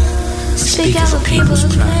kingdom. Speak out for people's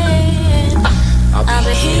pain. I'll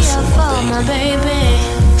be here for my baby.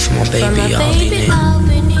 For my baby, I'll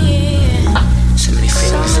be near. So many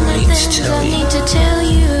things I need to tell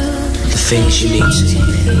you. The things you need to hear.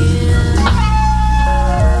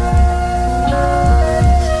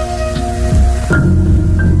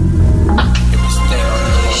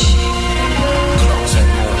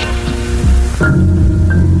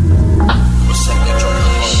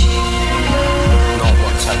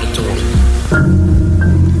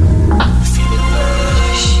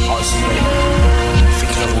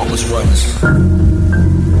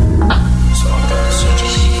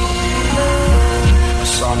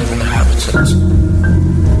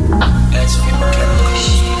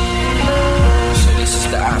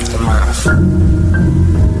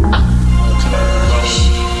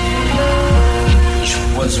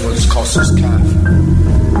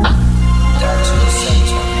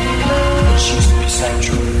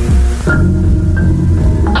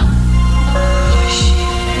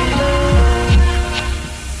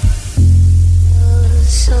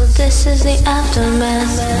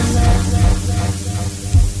 aftermath.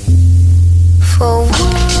 For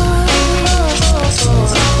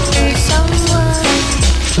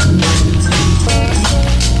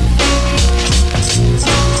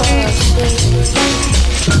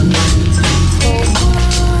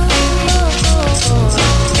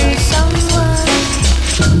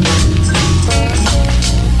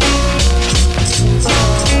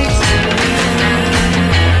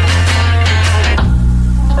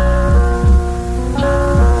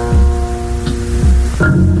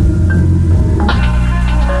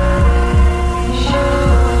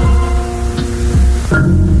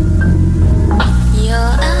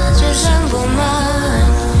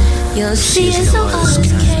you'll see it so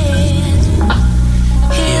others can.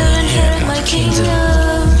 Hear and inherit my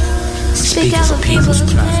kingdom. Speak out for people's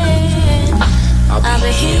plan. I'll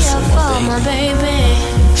be here for my baby.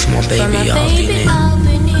 For my baby, I'll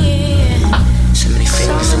be near. So many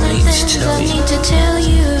things I need to tell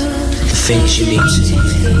you. The things you need to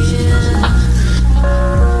hear.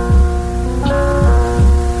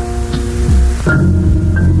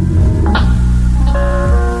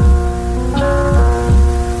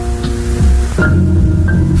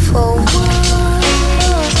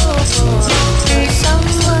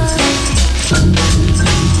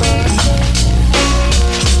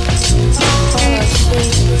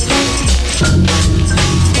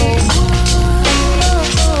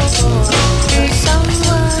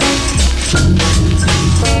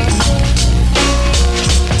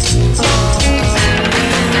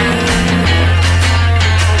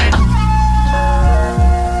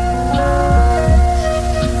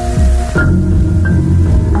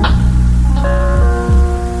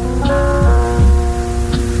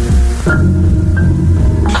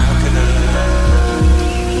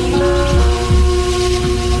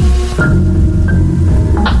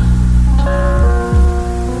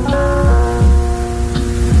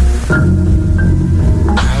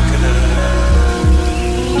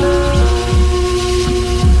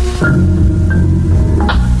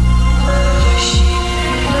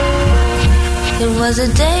 Was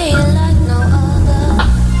a day like no other.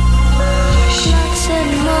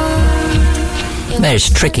 There's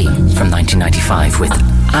Tricky from 1995 with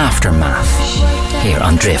Aftermath here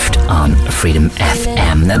on Drift on Freedom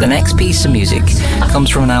FM. Now the next piece of music comes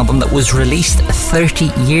from an album that was released 30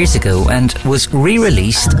 years ago and was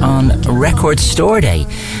re-released on Record Store Day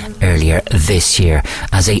earlier this year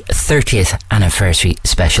as a 30th anniversary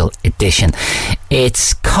special edition.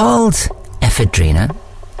 It's called Ephedrina.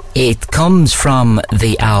 It comes from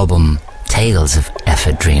the album Tales of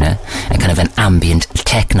Ephedrina, a kind of an ambient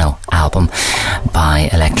techno album by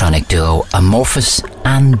electronic duo Amorphous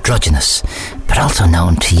Androgynous, but also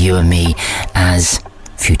known to you and me as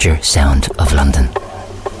Future Sound of London.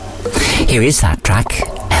 Here is that track,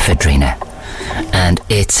 Ephedrina, and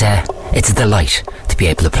it's a delight to be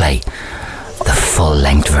able to play the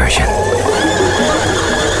full-length version.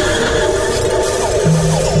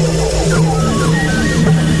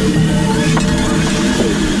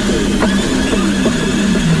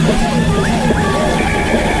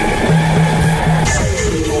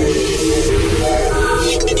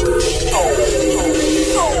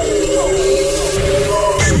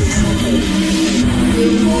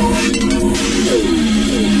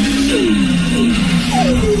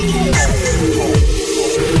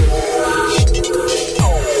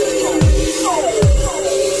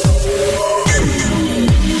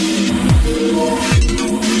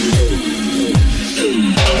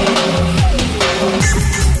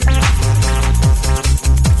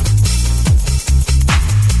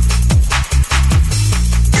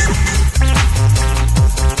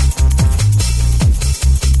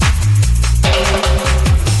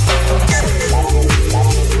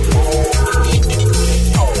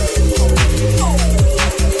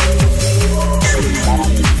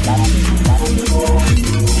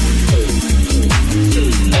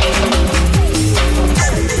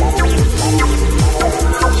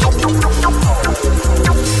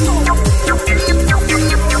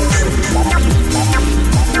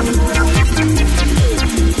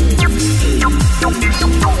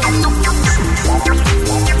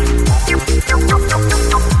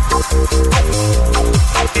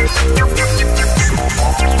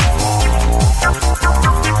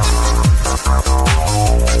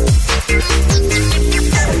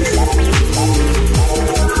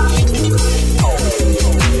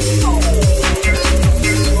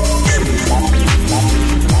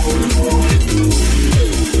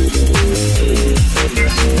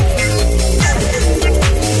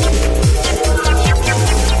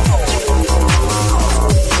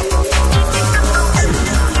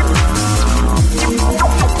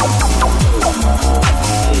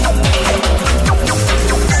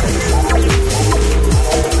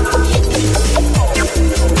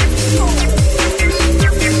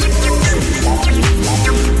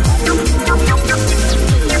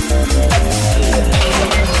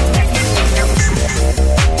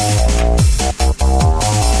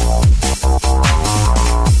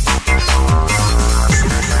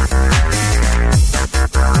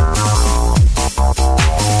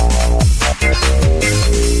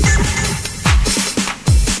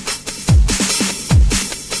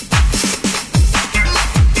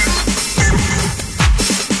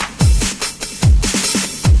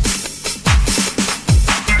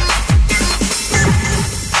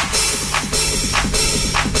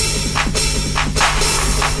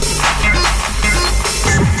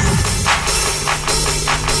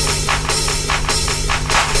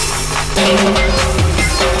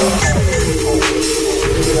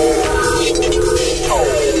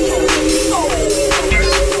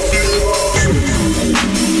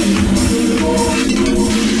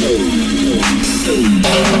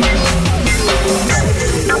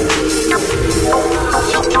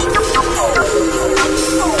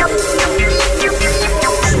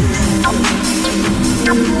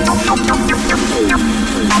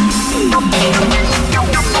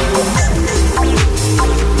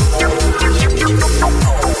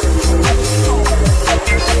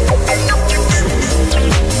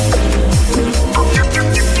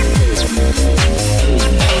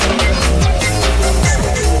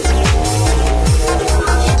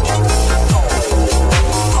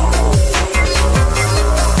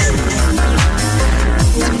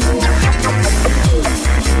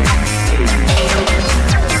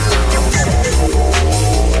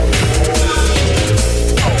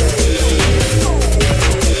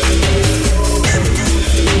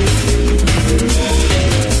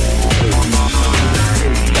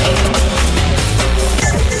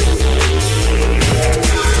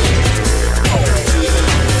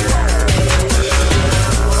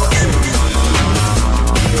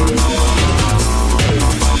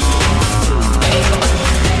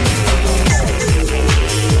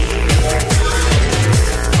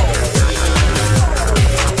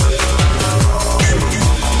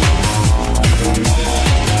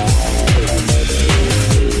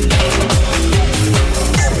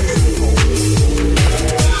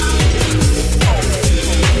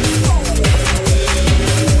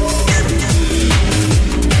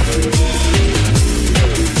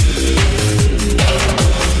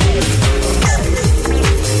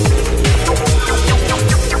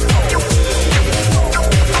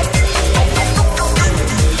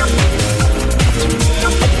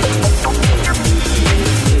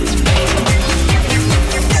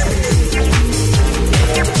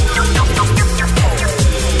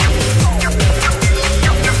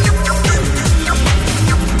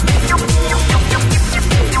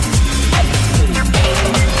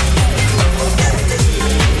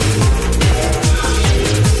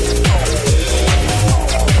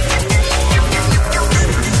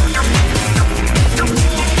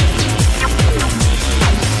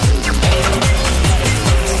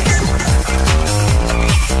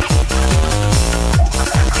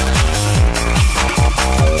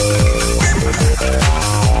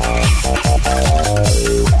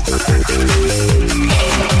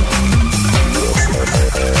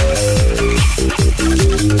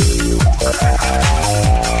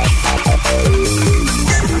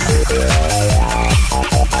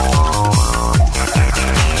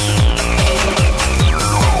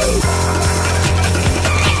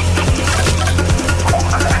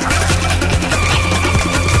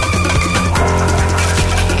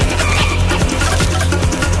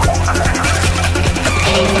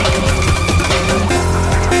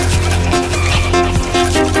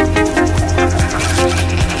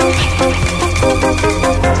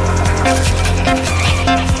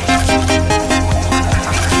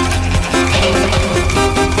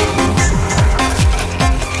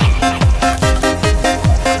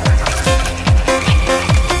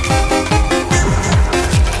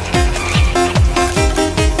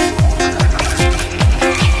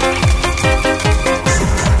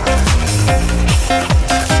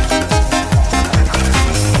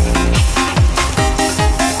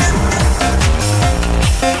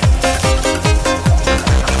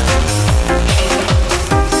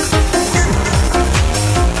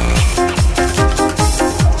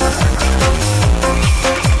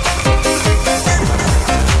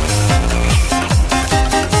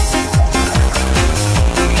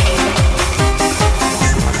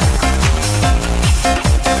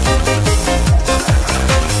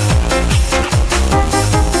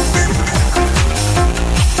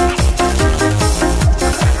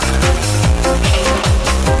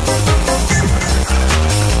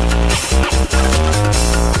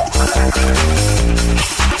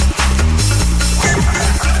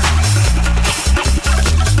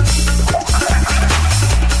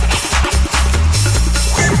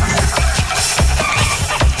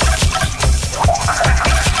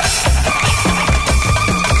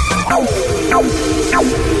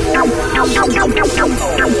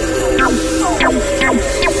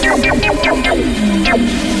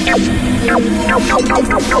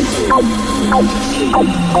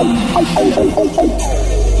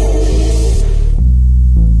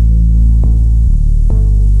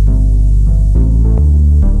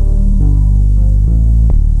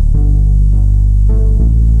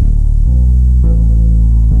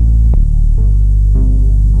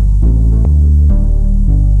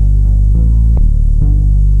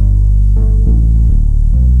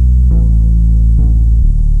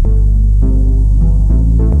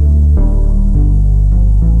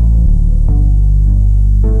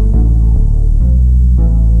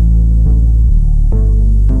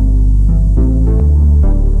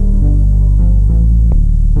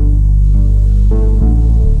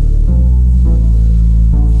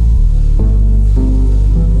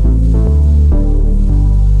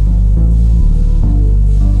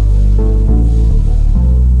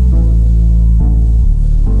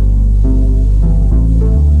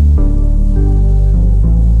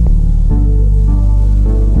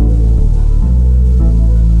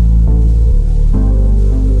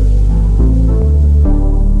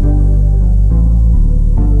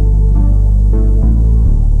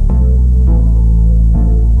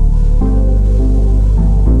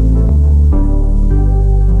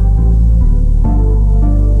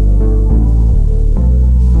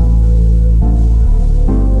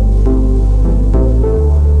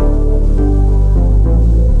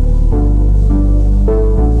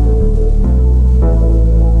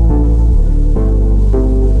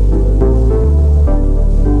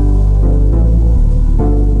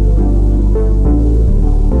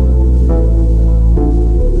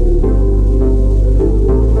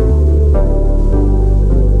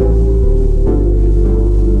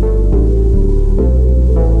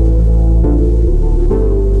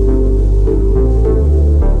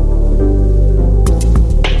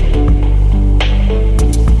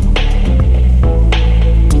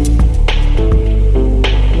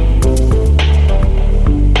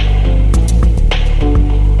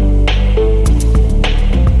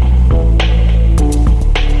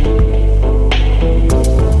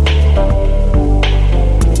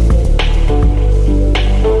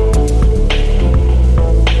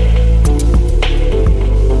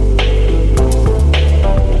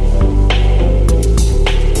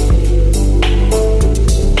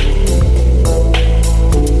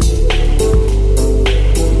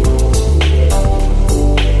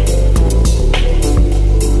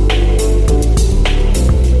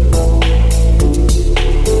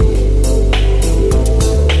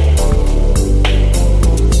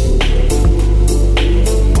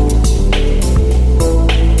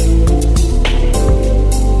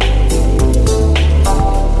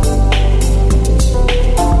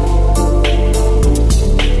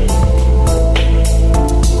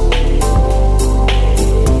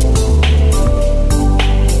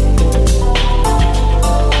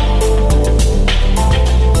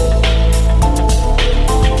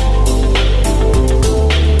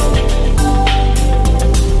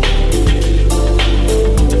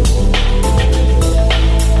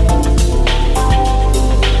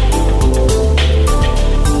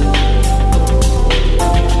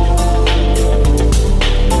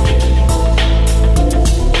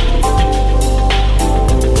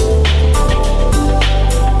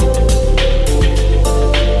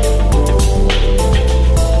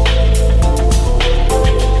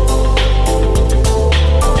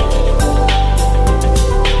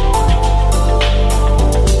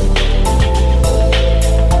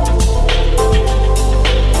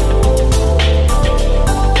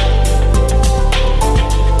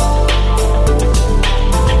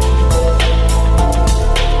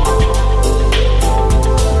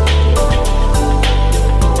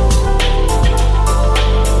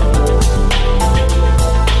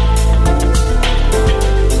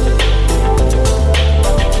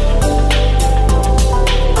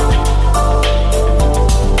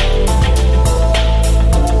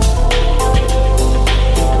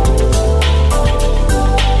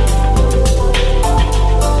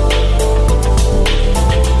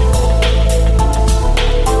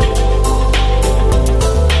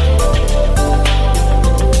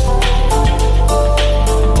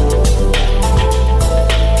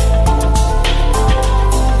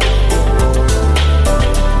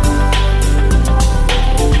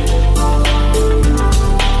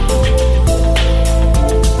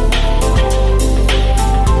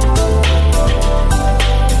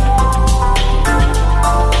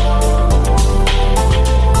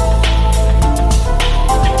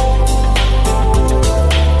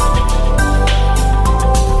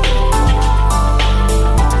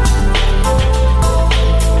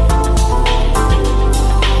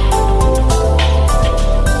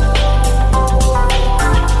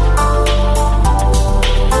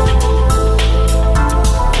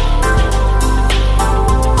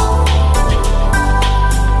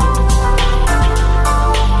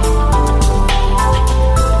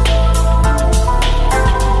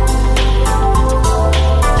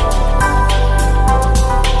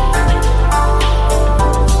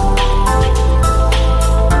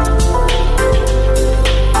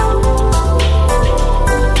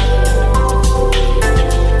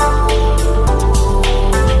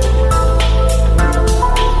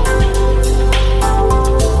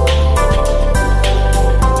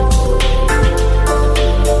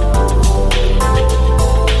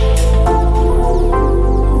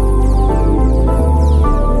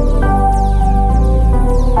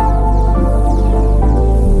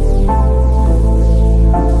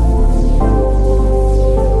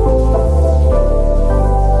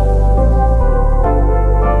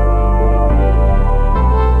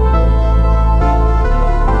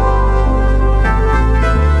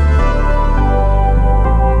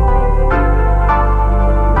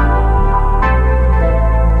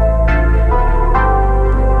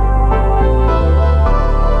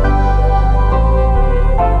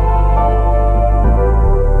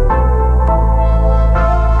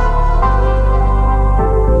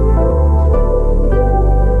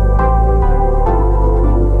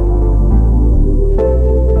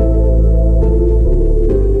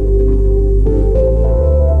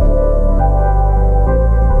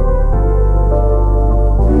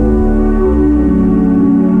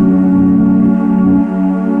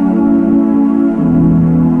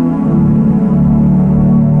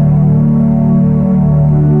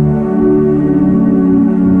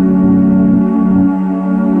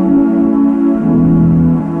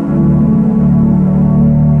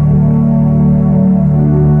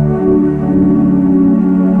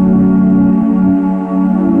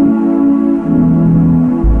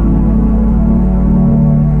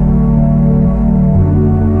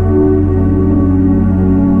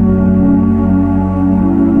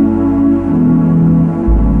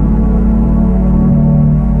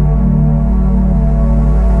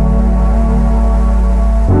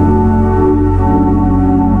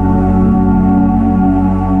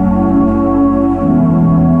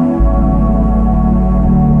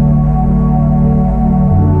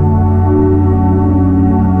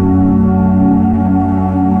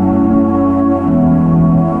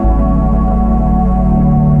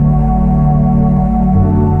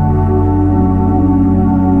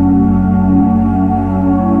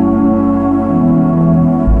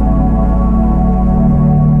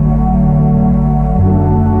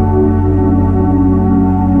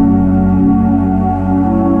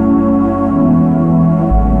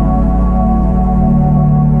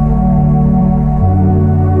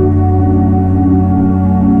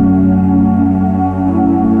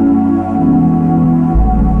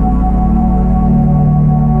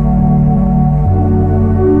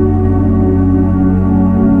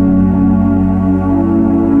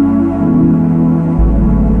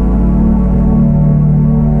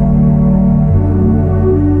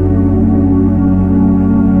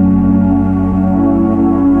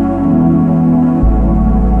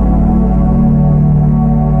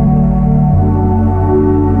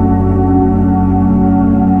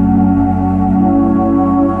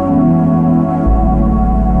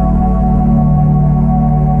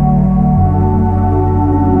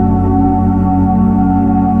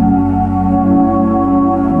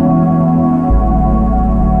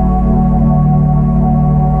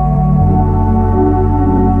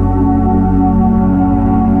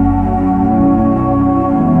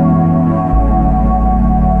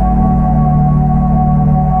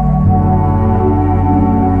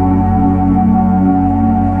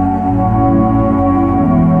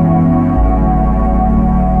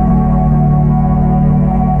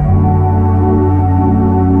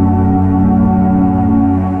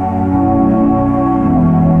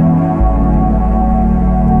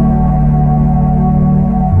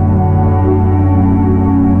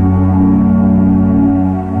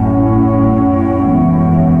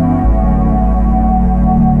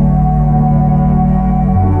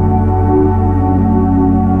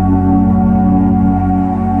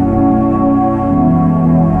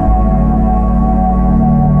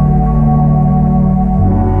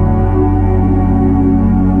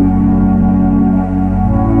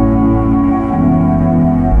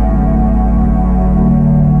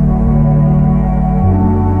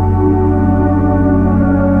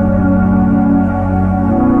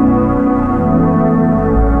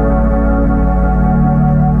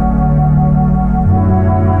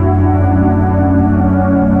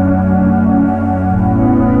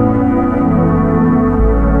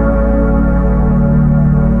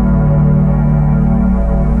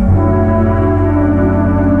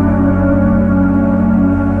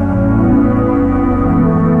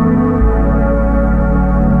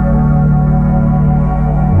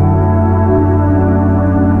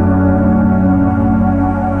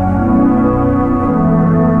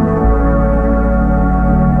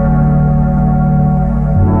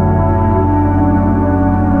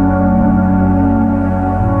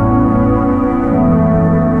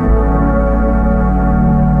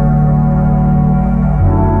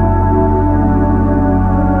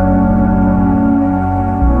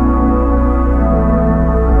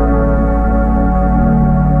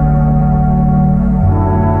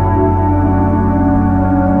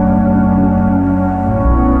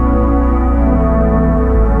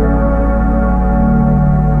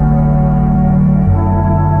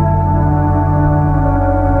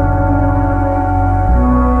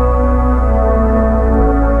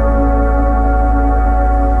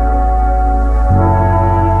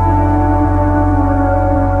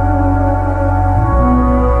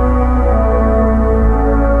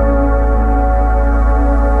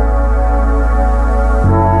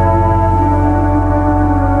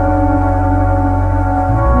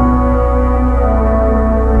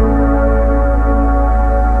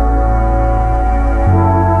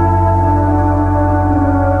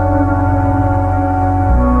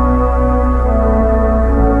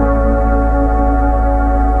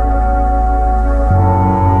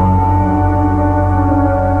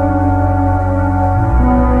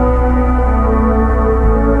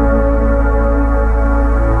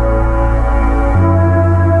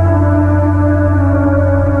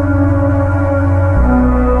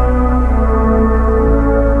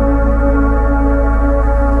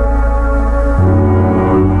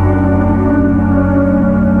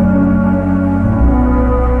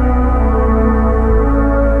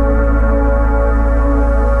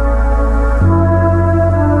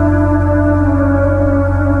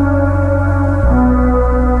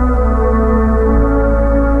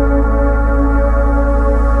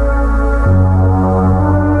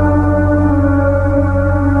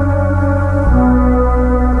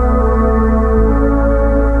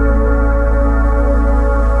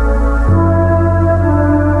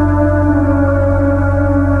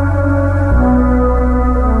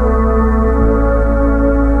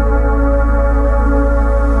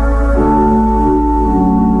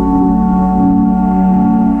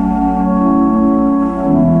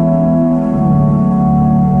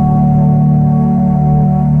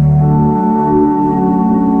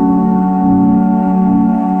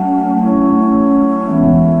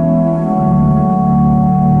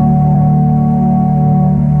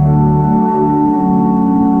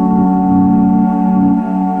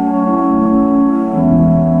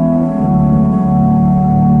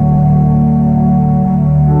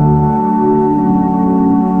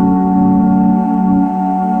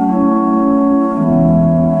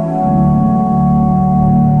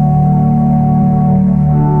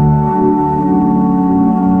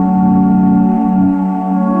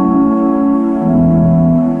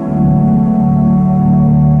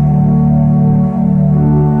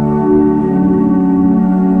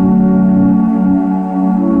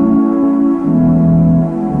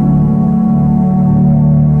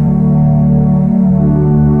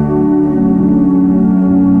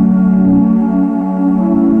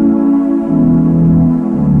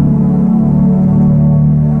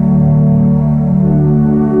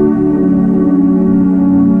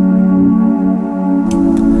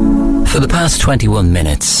 For the past 21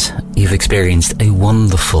 minutes, you've experienced a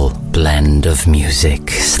wonderful blend of music,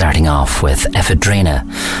 starting off with Ephedrina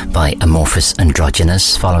by Amorphous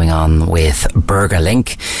Androgynous, following on with Burger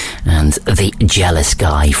Link and The Jealous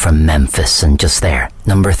Guy from Memphis, and just there,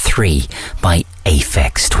 number 3 by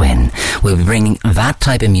Aphex Twin. We'll be bringing that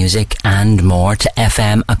type of music and more to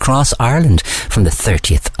FM across Ireland from the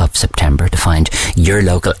 30th of September. To find your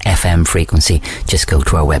local FM frequency, just go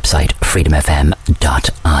to our website, freedomfm.ie.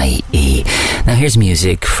 Now here's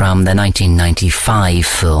music from the 1995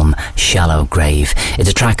 film Shallow Grave. It's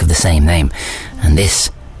a track of the same name, and this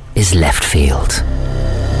is Left Field.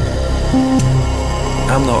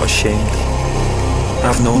 I'm not ashamed.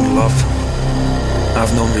 I've known love.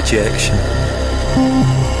 I've known rejection.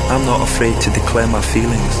 I'm not afraid to declare my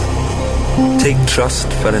feelings. Take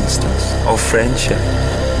trust, for instance, or friendship.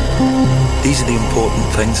 These are the important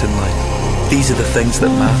things in life. These are the things that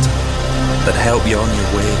matter, that help you on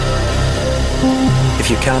your way. If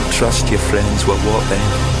you can't trust your friends, well, what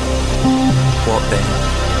then? What then?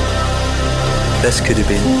 This could have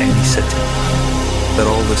been any city. They're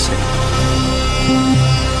all the same.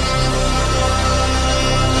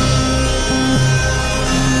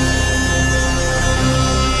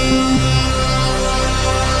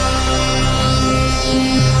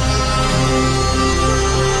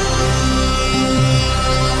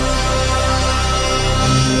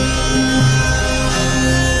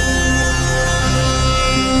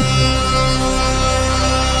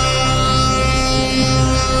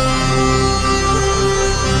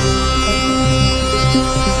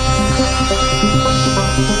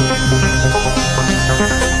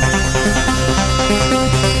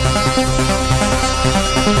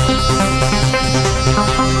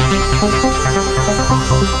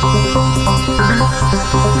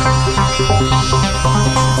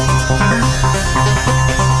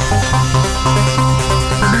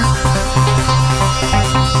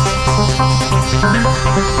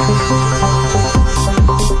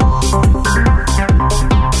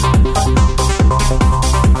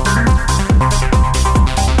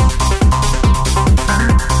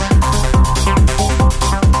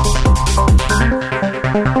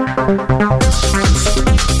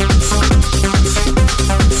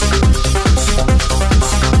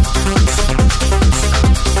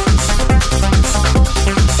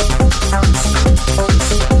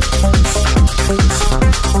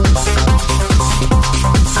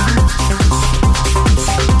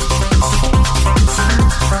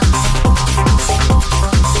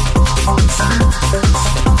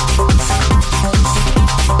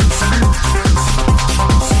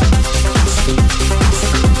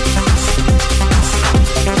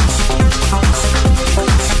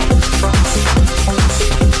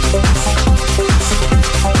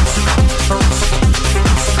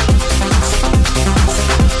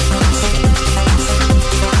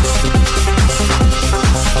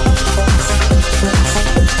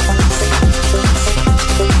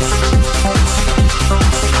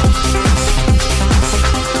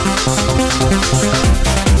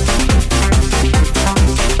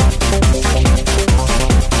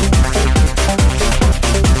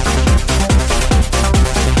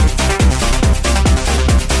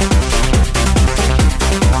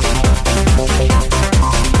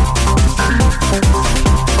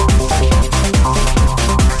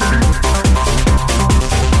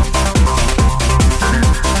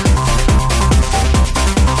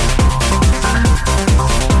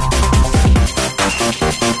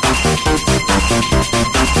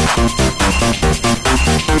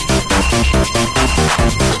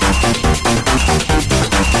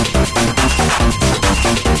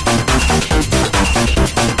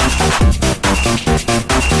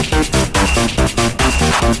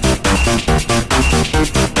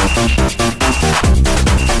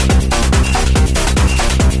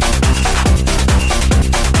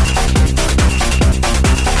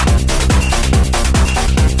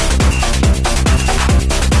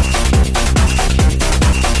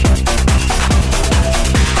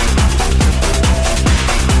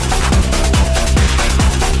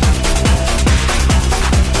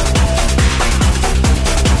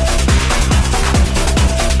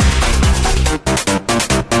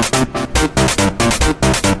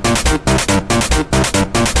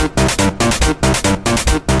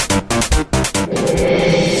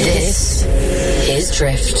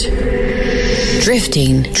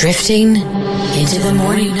 Drifting into the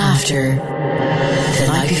morning after, the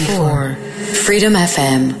night before. Freedom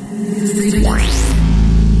FM. Freedom.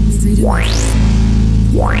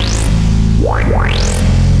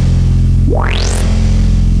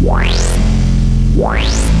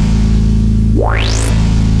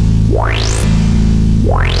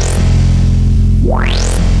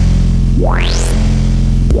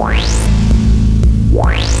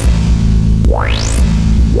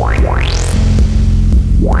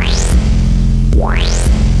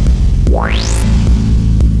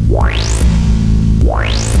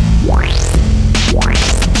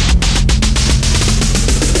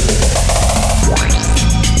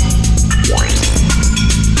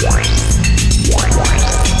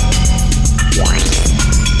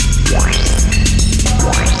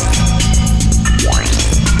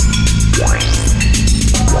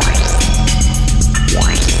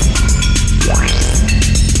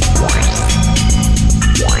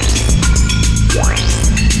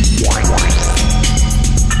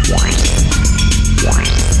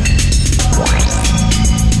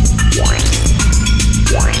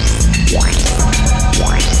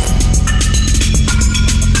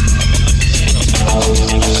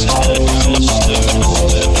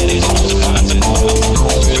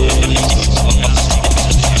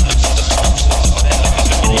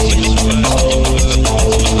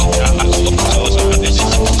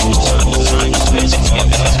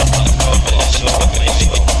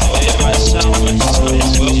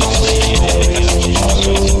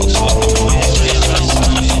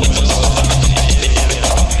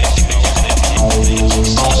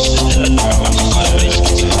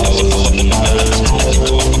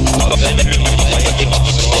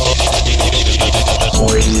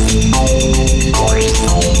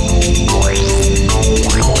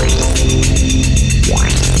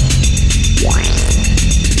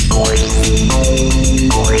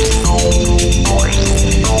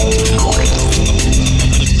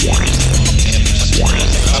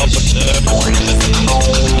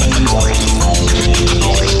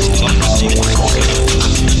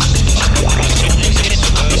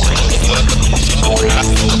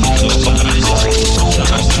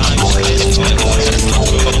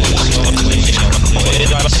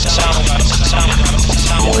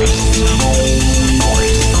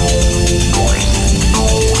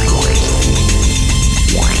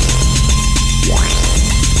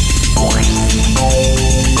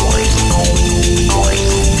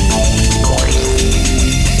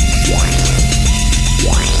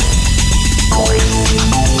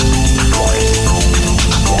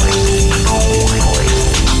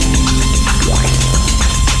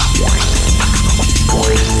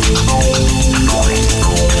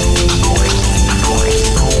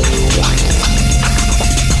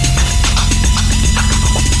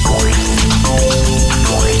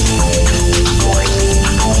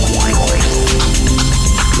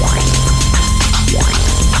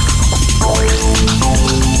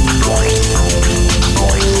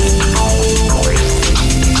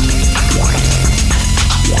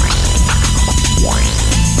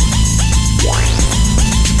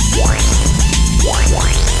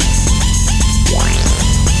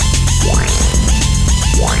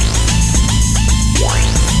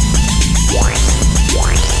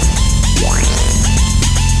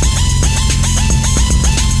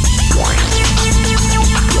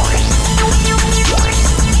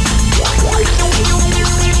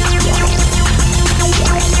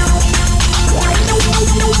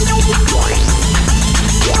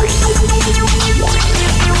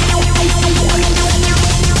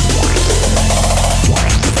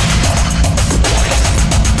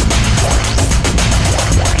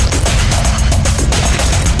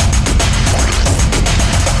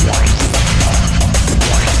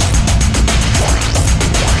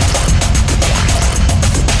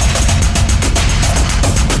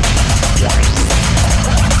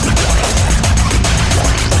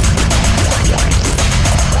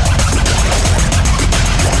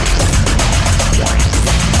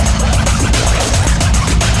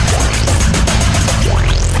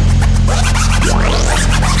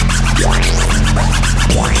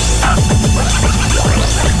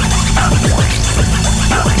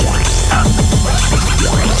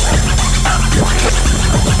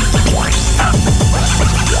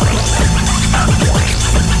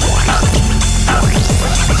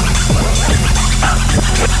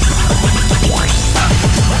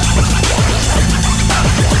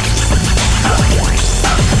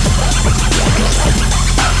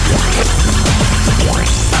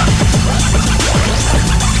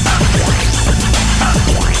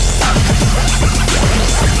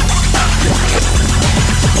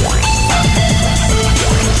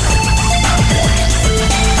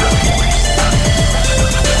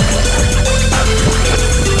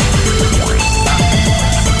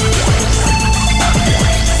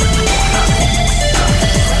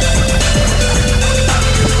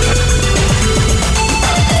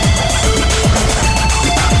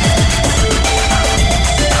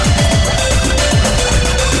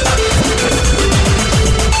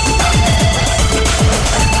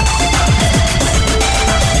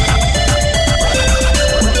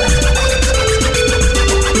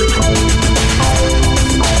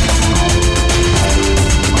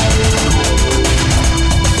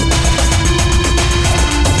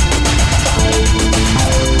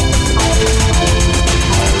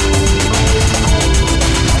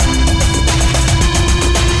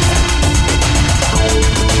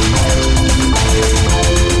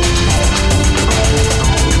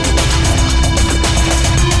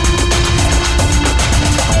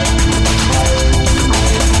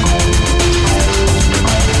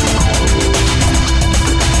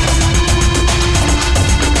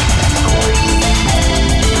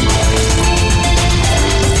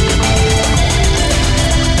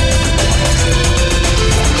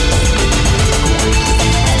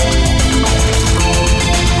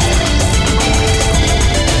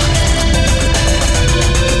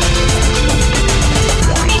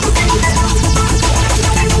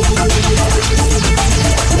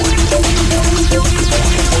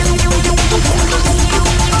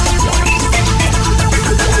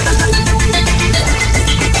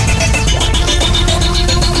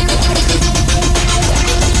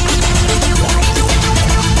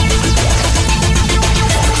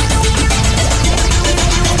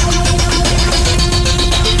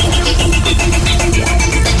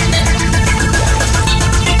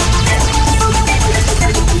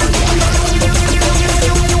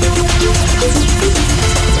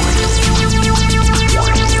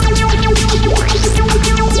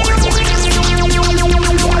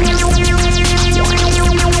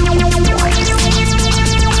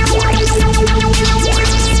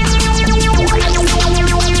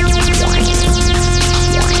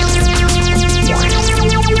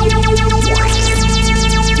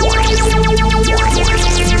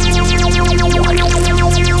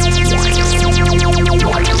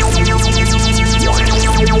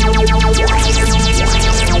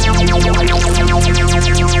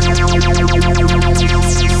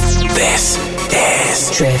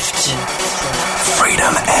 Drift.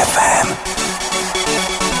 Freedom FM.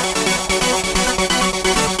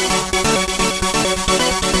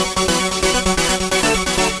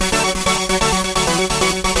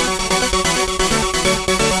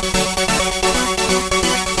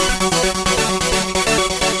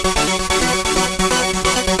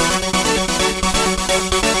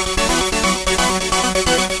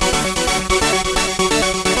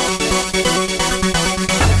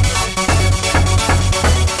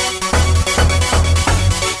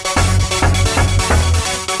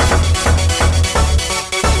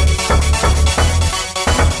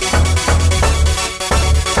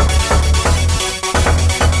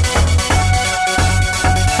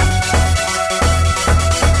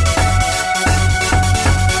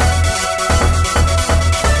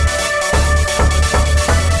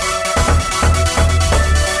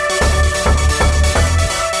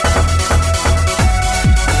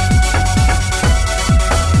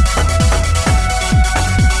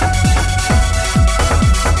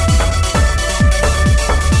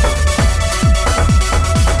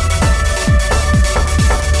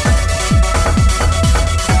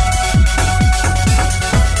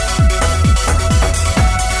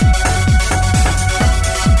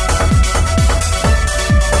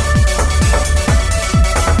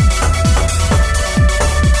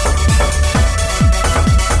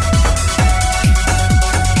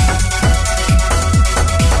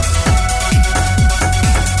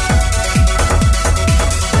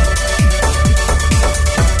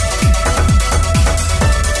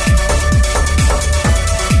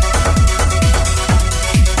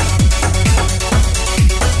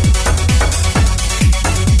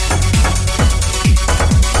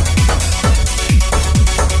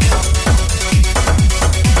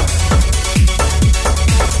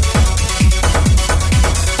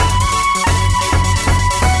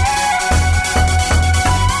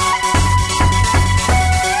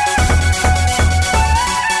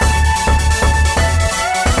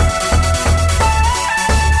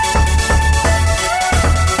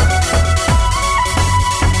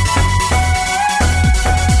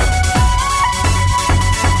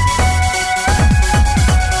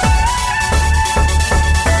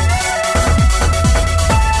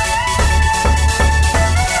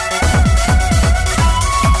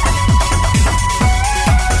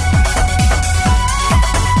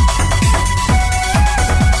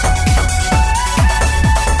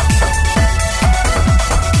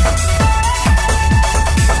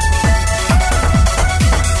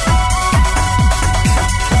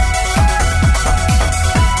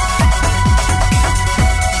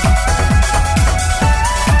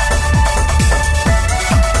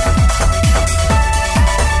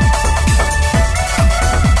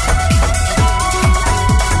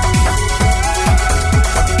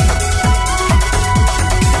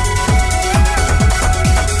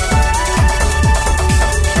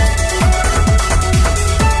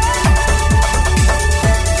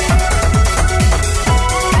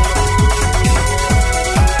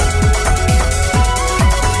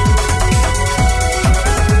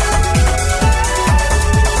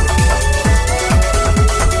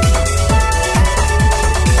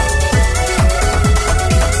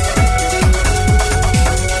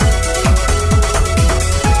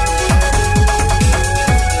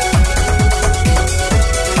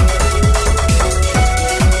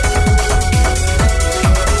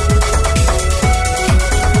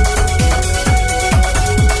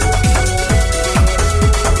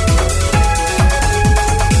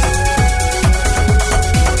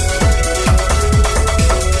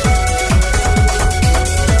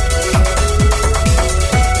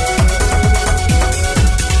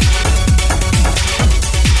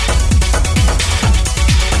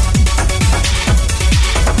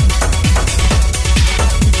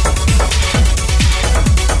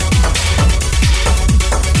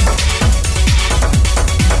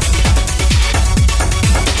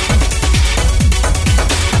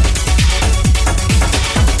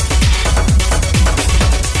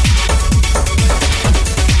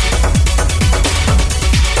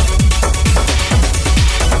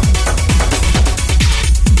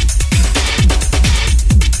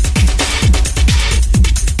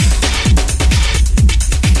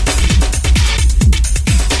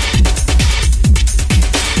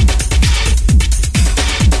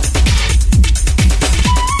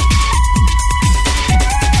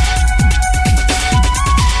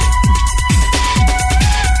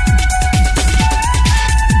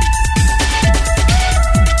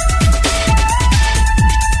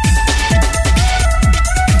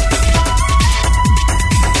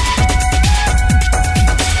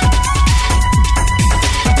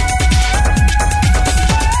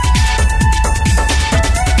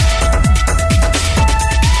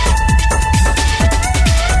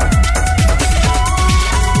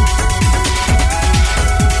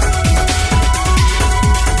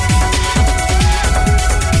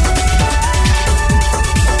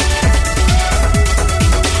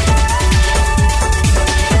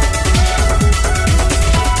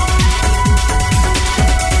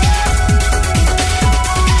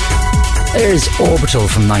 There's Orbital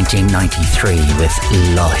from 1993 with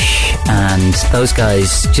Lush, and those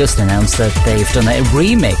guys just announced that they've done a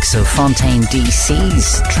remix of Fontaine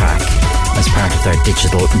DC's track as part of their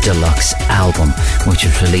digital deluxe album, which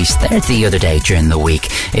was released there the other day during the week.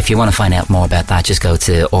 If you want to find out more about that, just go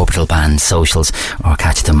to Orbital Band's socials or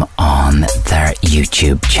catch them on their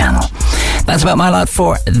YouTube channel. That's about my lot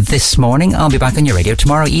for this morning. I'll be back on your radio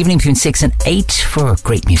tomorrow evening between 6 and 8 for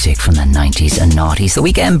great music from the 90s and noughties. The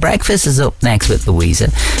Weekend Breakfast is up next with Louisa.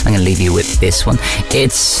 I'm going to leave you with this one.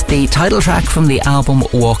 It's the title track from the album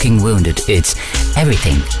Walking Wounded. It's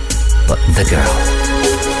Everything But the Girl.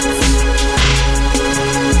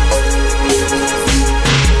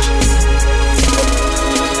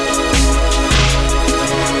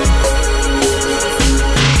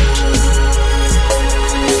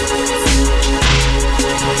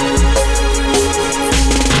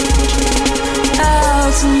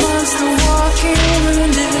 Amongst the walking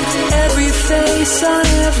wounded, every face on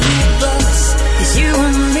every bus is you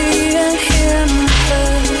and me and him and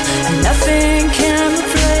her, and nothing can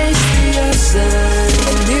replace the us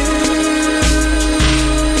and you.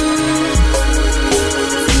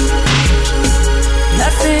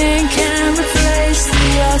 Nothing can replace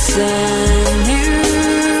the us and you.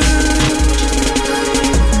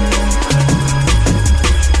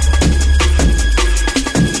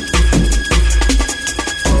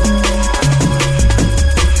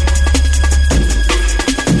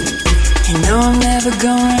 I'm never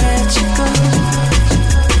gonna let you go.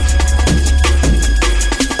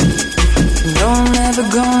 No, I'm never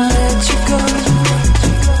gonna let you go.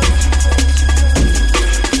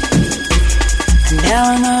 And now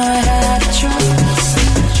I know I had a choice,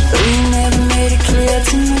 but you never made it clear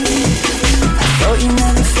to me. I thought you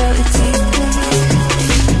never felt it deeply.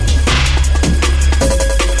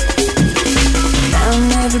 Now I'm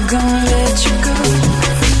never gonna let you go.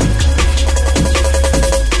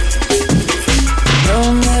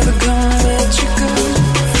 I'm never gonna let you go.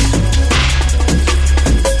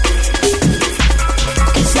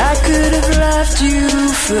 'Cause I could have loved you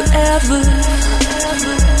forever.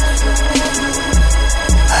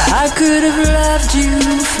 I could have loved you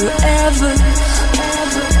forever.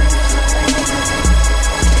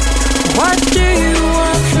 What do you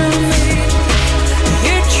want from me?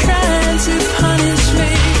 You're trying to punish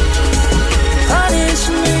me. Punish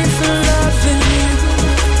me for loving you.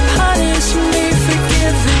 Punish me for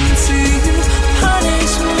giving to you.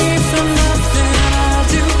 Punish me for nothing I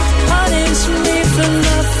do. Punish me for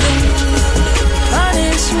nothing.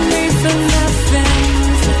 Punish me for nothing.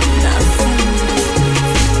 For nothing.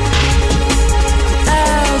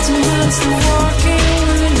 Out amongst the walking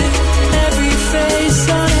wounded, every face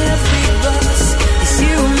on every bus is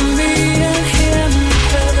you and me and him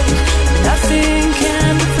and her. Nothing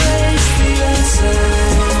can replace the us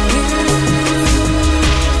and you.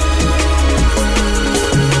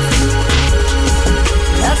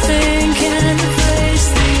 Nothing can replace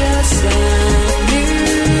the us and you.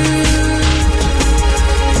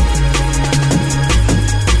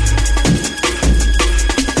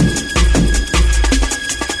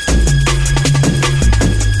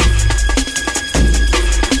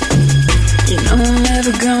 You know I'm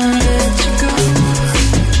never gonna let you go.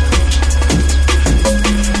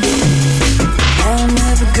 I'm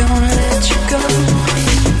never gonna let you go.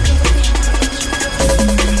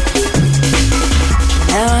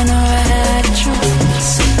 Now I know I had a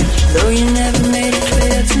choice, though you never made it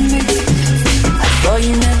clear to me. I thought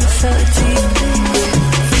you never felt it deeply.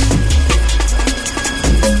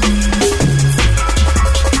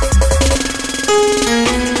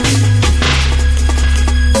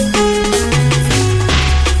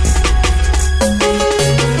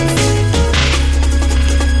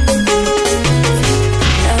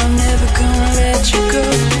 Now I'm never gonna let you go.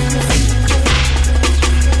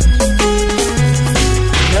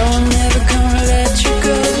 No, I'm never gonna let you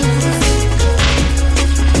go.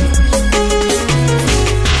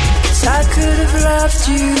 'Cause I could have loved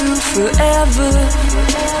you forever.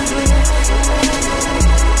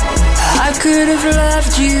 I could have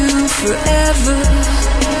loved you forever.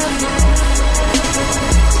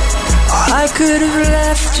 I could have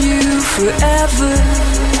left you forever.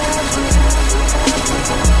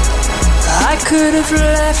 I could have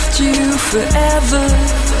left you forever.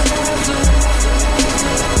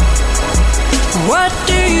 What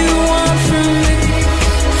do you want from me?